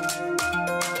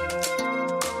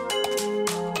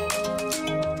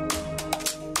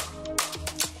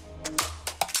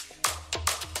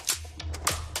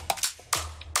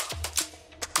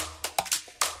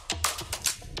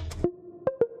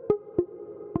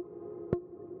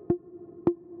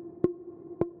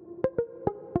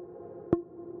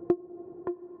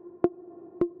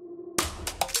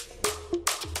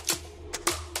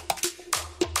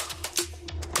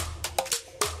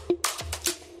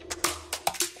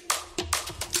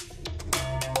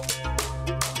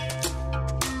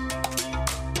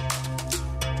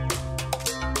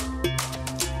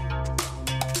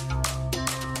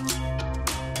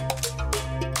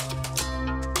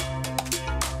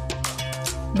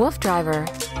 WooFDriver.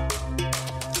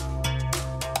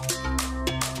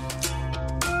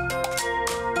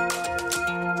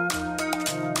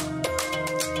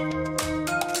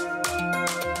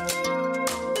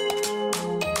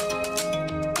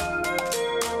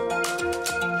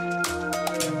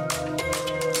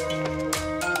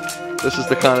 This is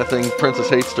the kind of thing Princess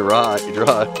hates to drive,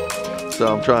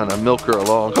 so I'm trying to milk her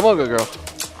along. Come on, good girl.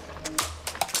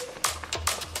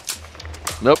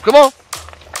 Nope, come on.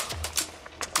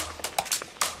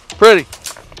 Pretty.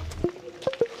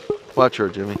 Watch her,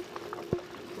 Jimmy. Come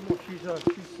on, she's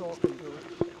talking to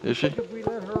us. Is she? If we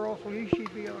let her off leash,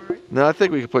 she'd be all right. No, I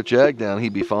think we could put Jag down.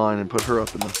 He'd be fine, and put her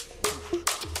up in the.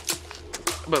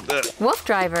 How about that?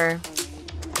 WooFDriver.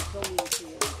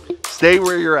 Stay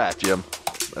where you're at, Jim.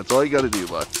 That's all you got to do,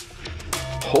 bud.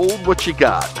 Hold what you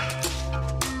got.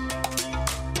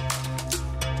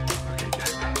 Okay,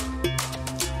 Jag.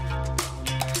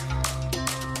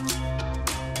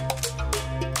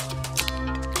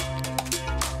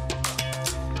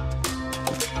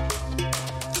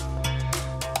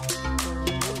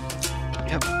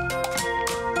 Yep.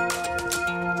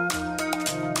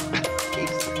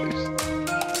 He's loose.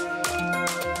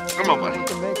 Come on, buddy. You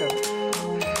can make a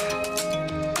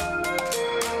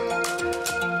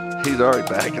He's already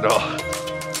backing off.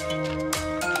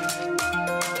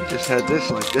 He just had this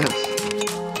like this.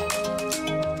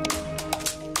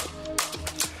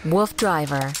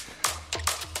 WooFDriver.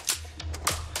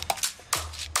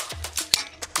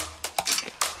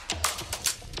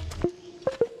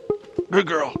 Good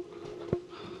girl.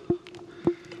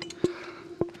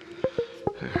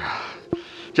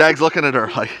 Jag's looking at her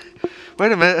like,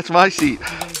 wait a minute, that's my seat.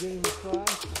 getting the try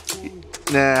before we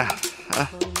Nah,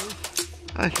 turn loose.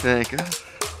 I think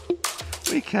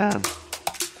we can.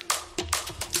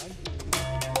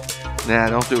 Nah,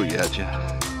 don't do it yet, Jim.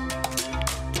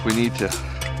 We need to.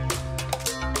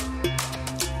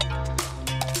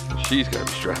 She's got to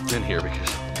be strapped in here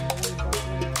because.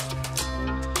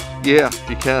 Yeah,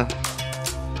 you can.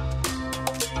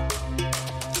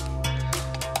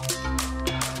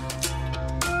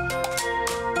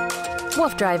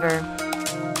 WooFDriver.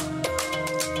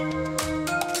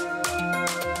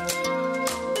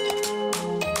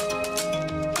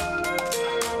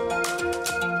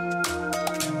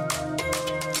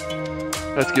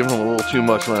 That's giving him a little too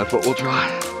much length, but we'll try.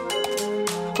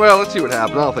 Well, let's see what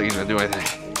happens. I don't think he's going to do anything.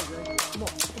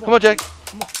 Come on, Jack.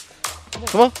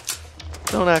 Come on.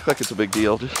 Don't act like it's a big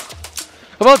deal. Just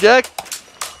come on, Jack.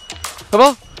 Come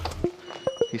on.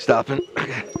 He's stopping.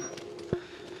 Okay.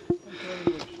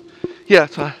 Yeah,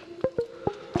 it's fine.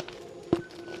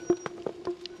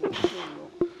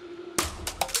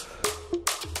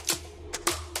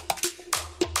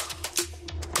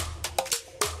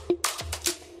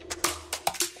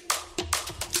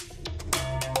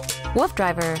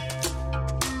 WooFDriver.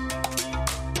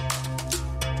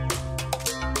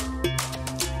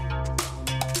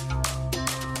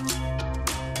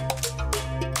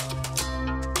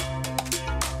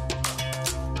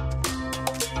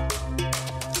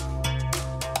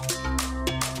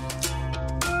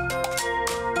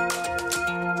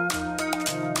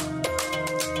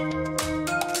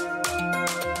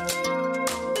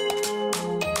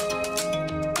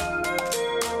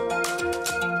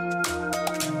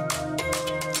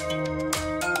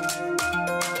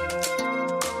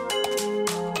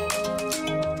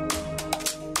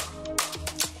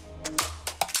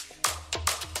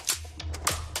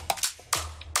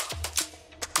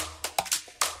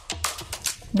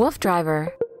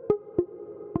 WooFDriver.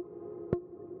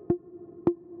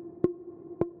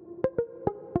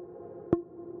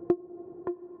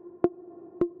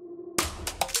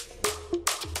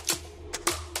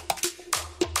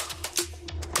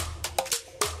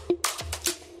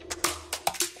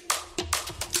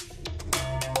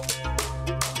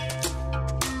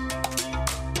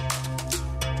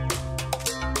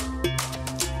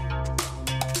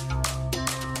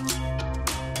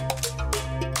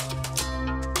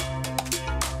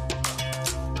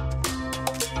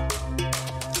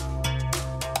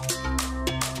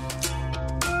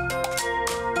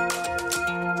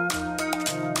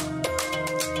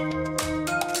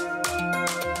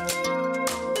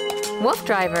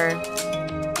 WooFDriver.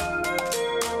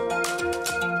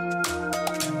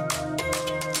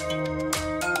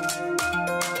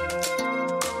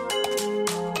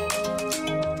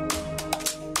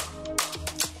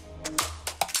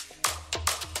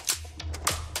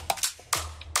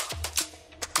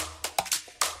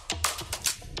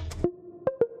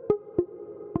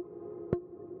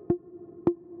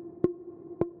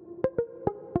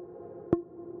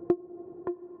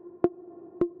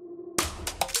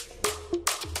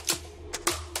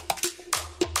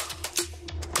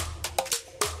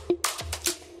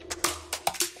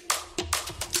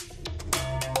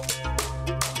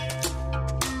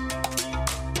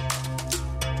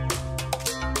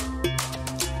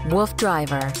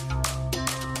 WooFDriver.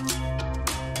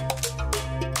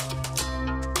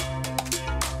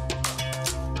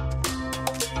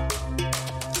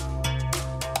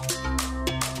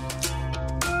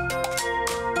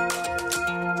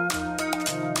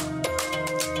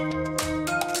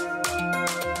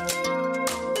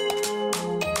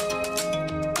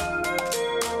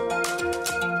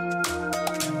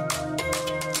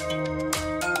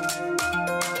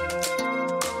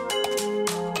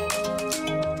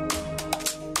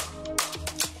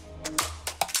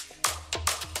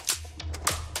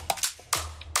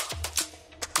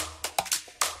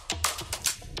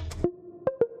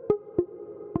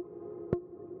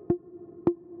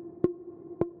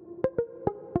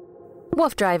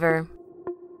 WooFDriver.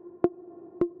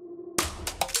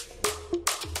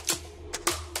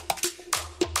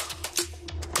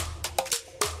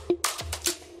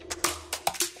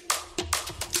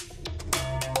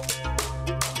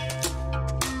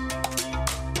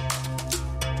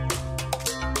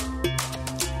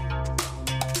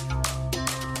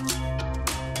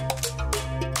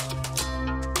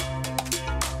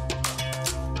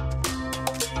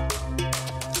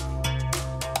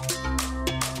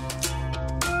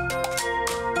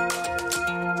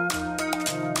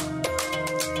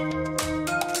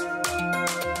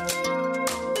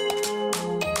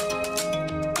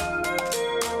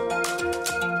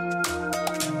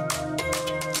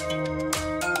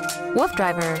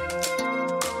 WooFDriver.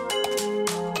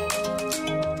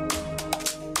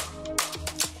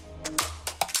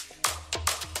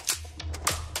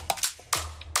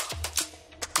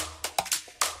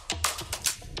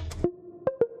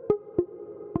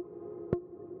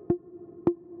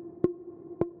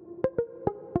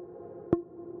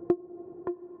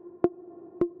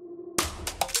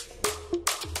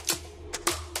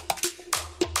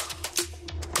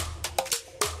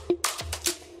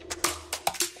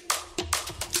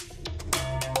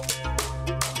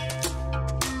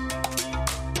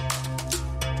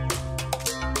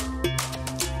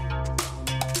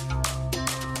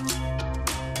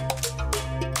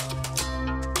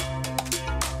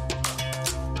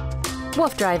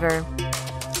 WooFDriver.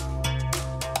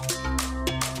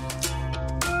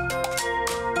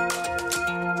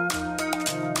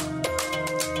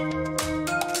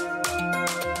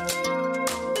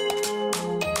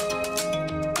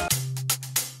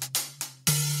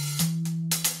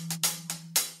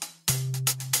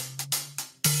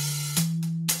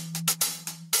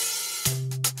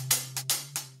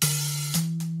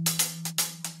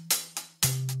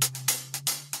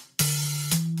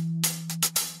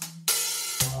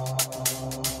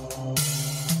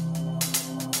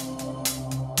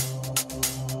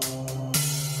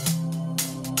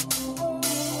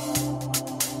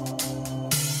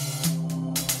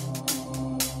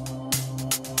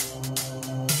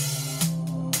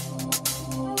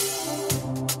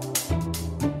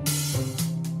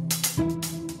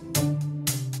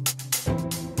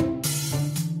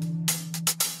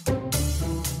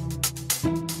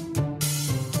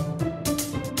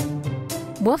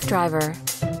 WooFDriver.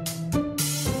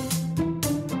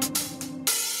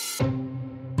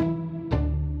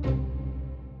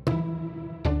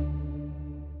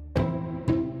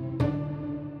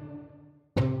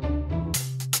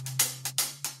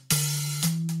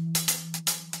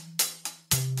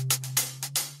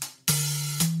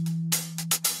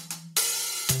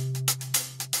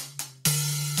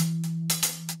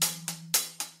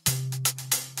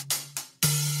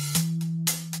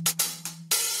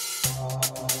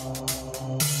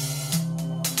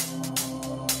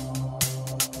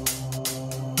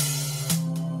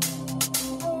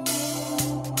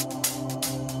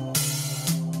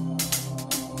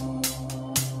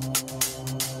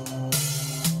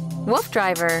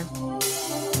 WooFDriver.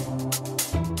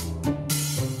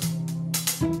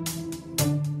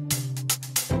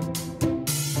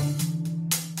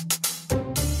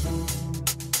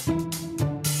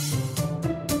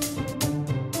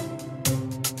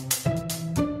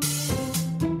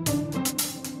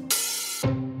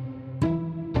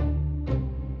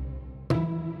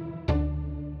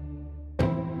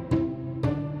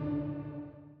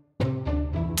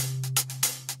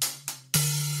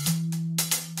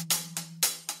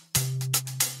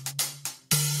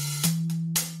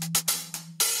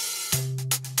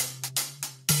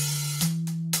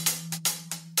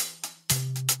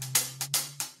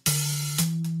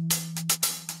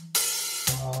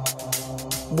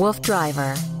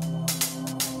 WooFDriver.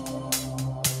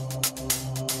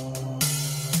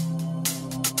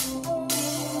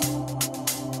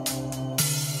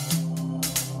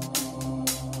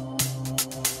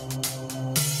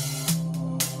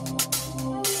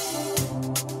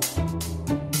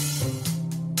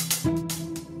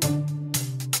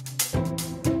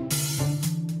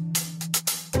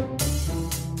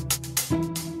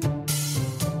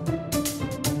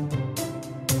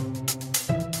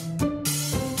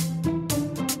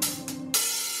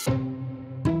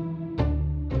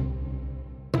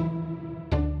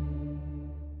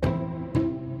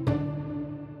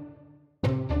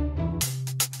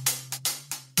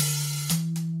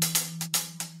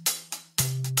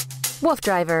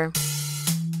 WooFDriver.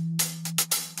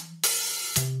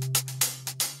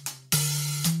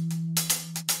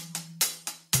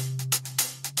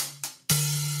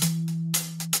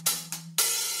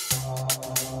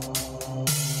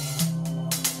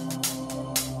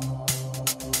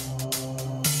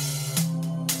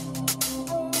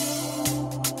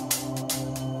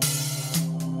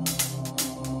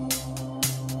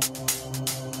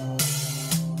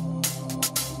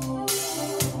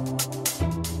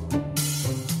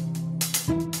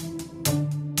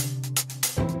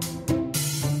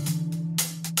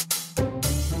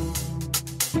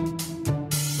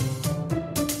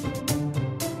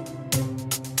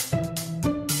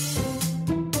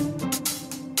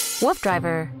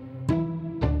 WooFDriver.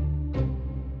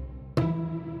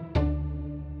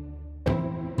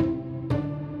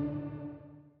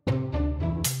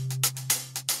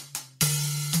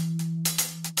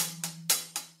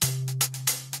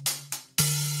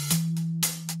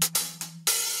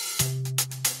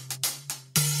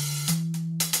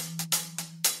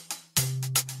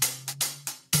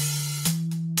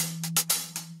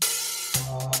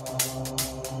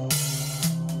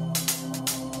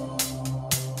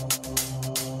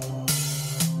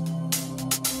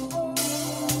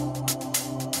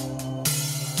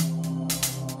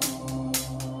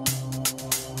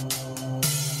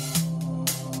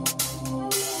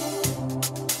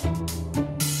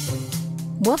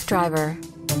 WooFDriver.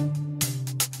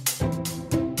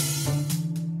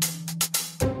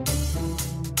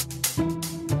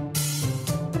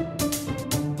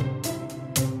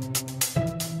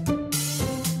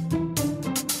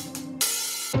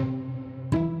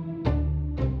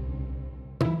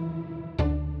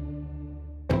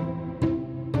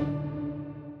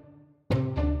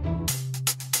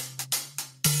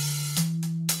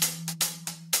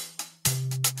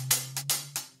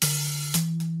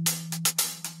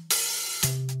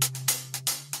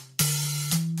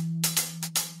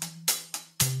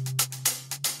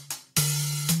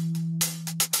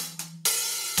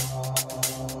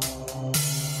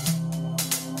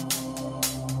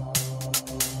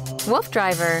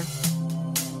 WooFDriver.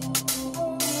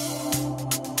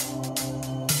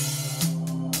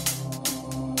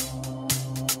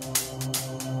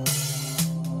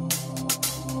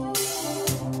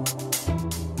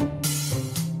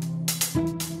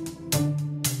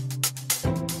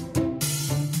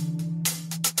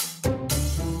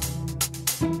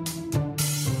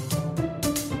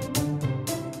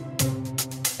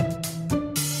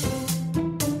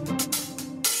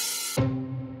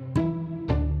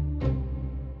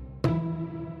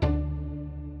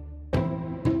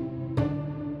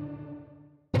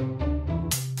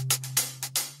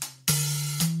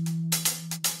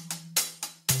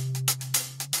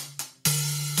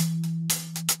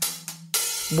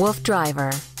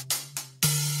 WooFDriver.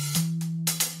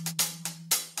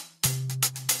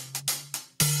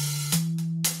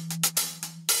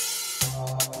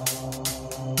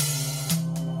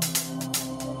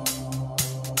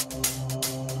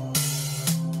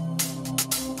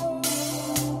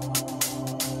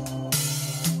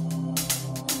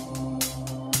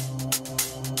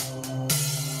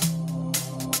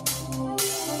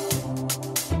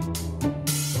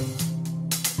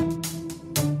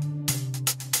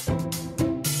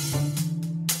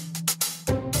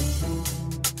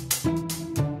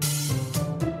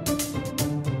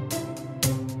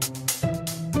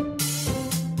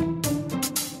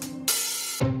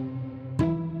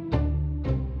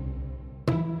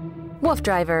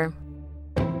 WooFDriver.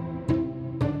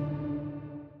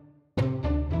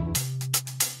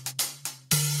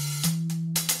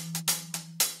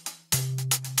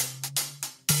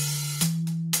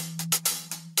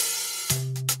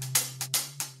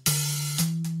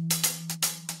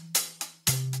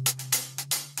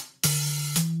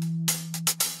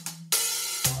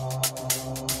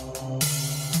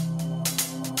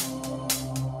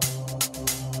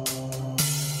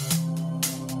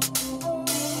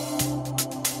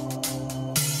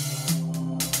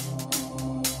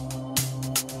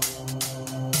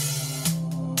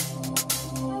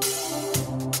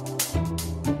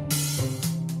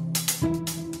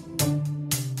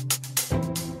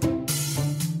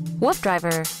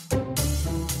 WooFDriver.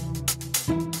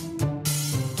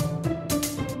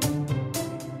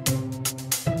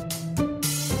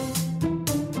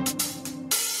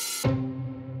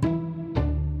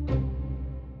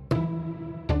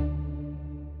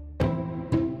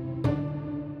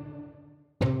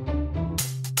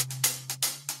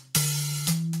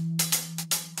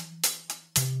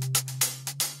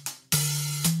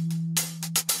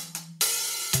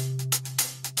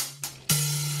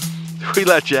 We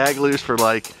let Jag loose for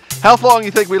like, how long you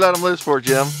think we let him loose for,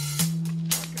 Jim? I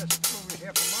guess it's only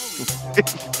half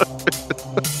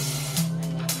a mile.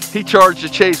 He charged the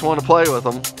chase, wanted to play with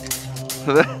him.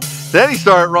 Then he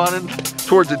started running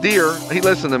towards the deer. He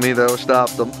listened to me though,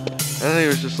 stopped him. And he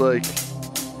was just like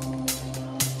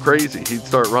crazy. He'd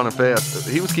start running fast.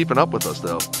 He was keeping up with us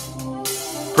though.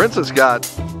 Princess got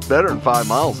better than 5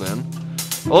 miles in.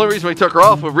 The only reason we took her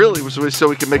off really was so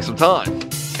we could make some time.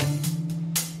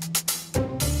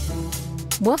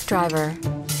 WooFDriver.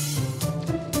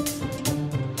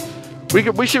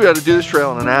 We should be able to do this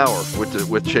trail in an hour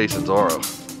with Chase and Zorro.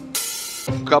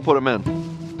 Gotta put him in.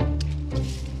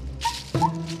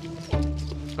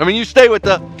 I mean, you stay with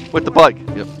the bike.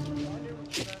 Yep.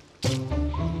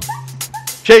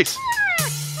 Chase.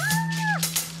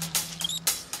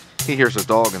 He hears a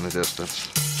dog in the distance.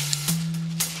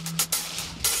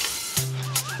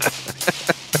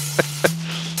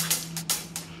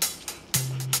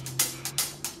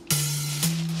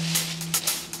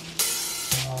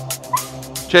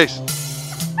 Chase,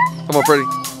 come on, pretty.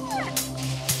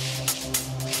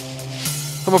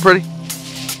 Come on, pretty.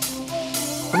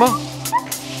 Come on.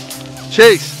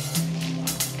 Chase.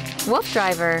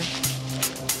 WooFDriver.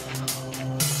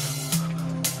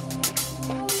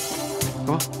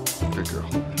 Come on. Good girl.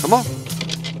 Come on.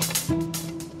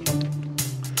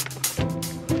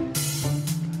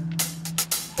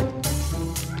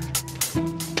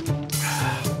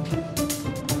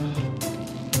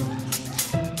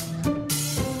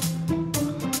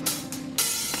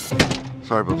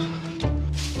 Sorry, Bubs.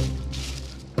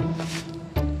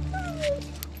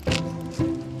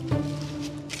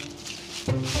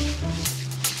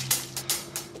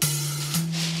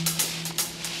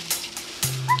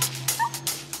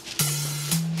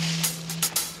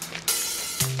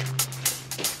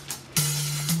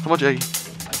 Come on, Jackie.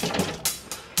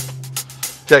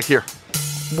 Jack, here.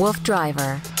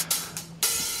 WooFDriver.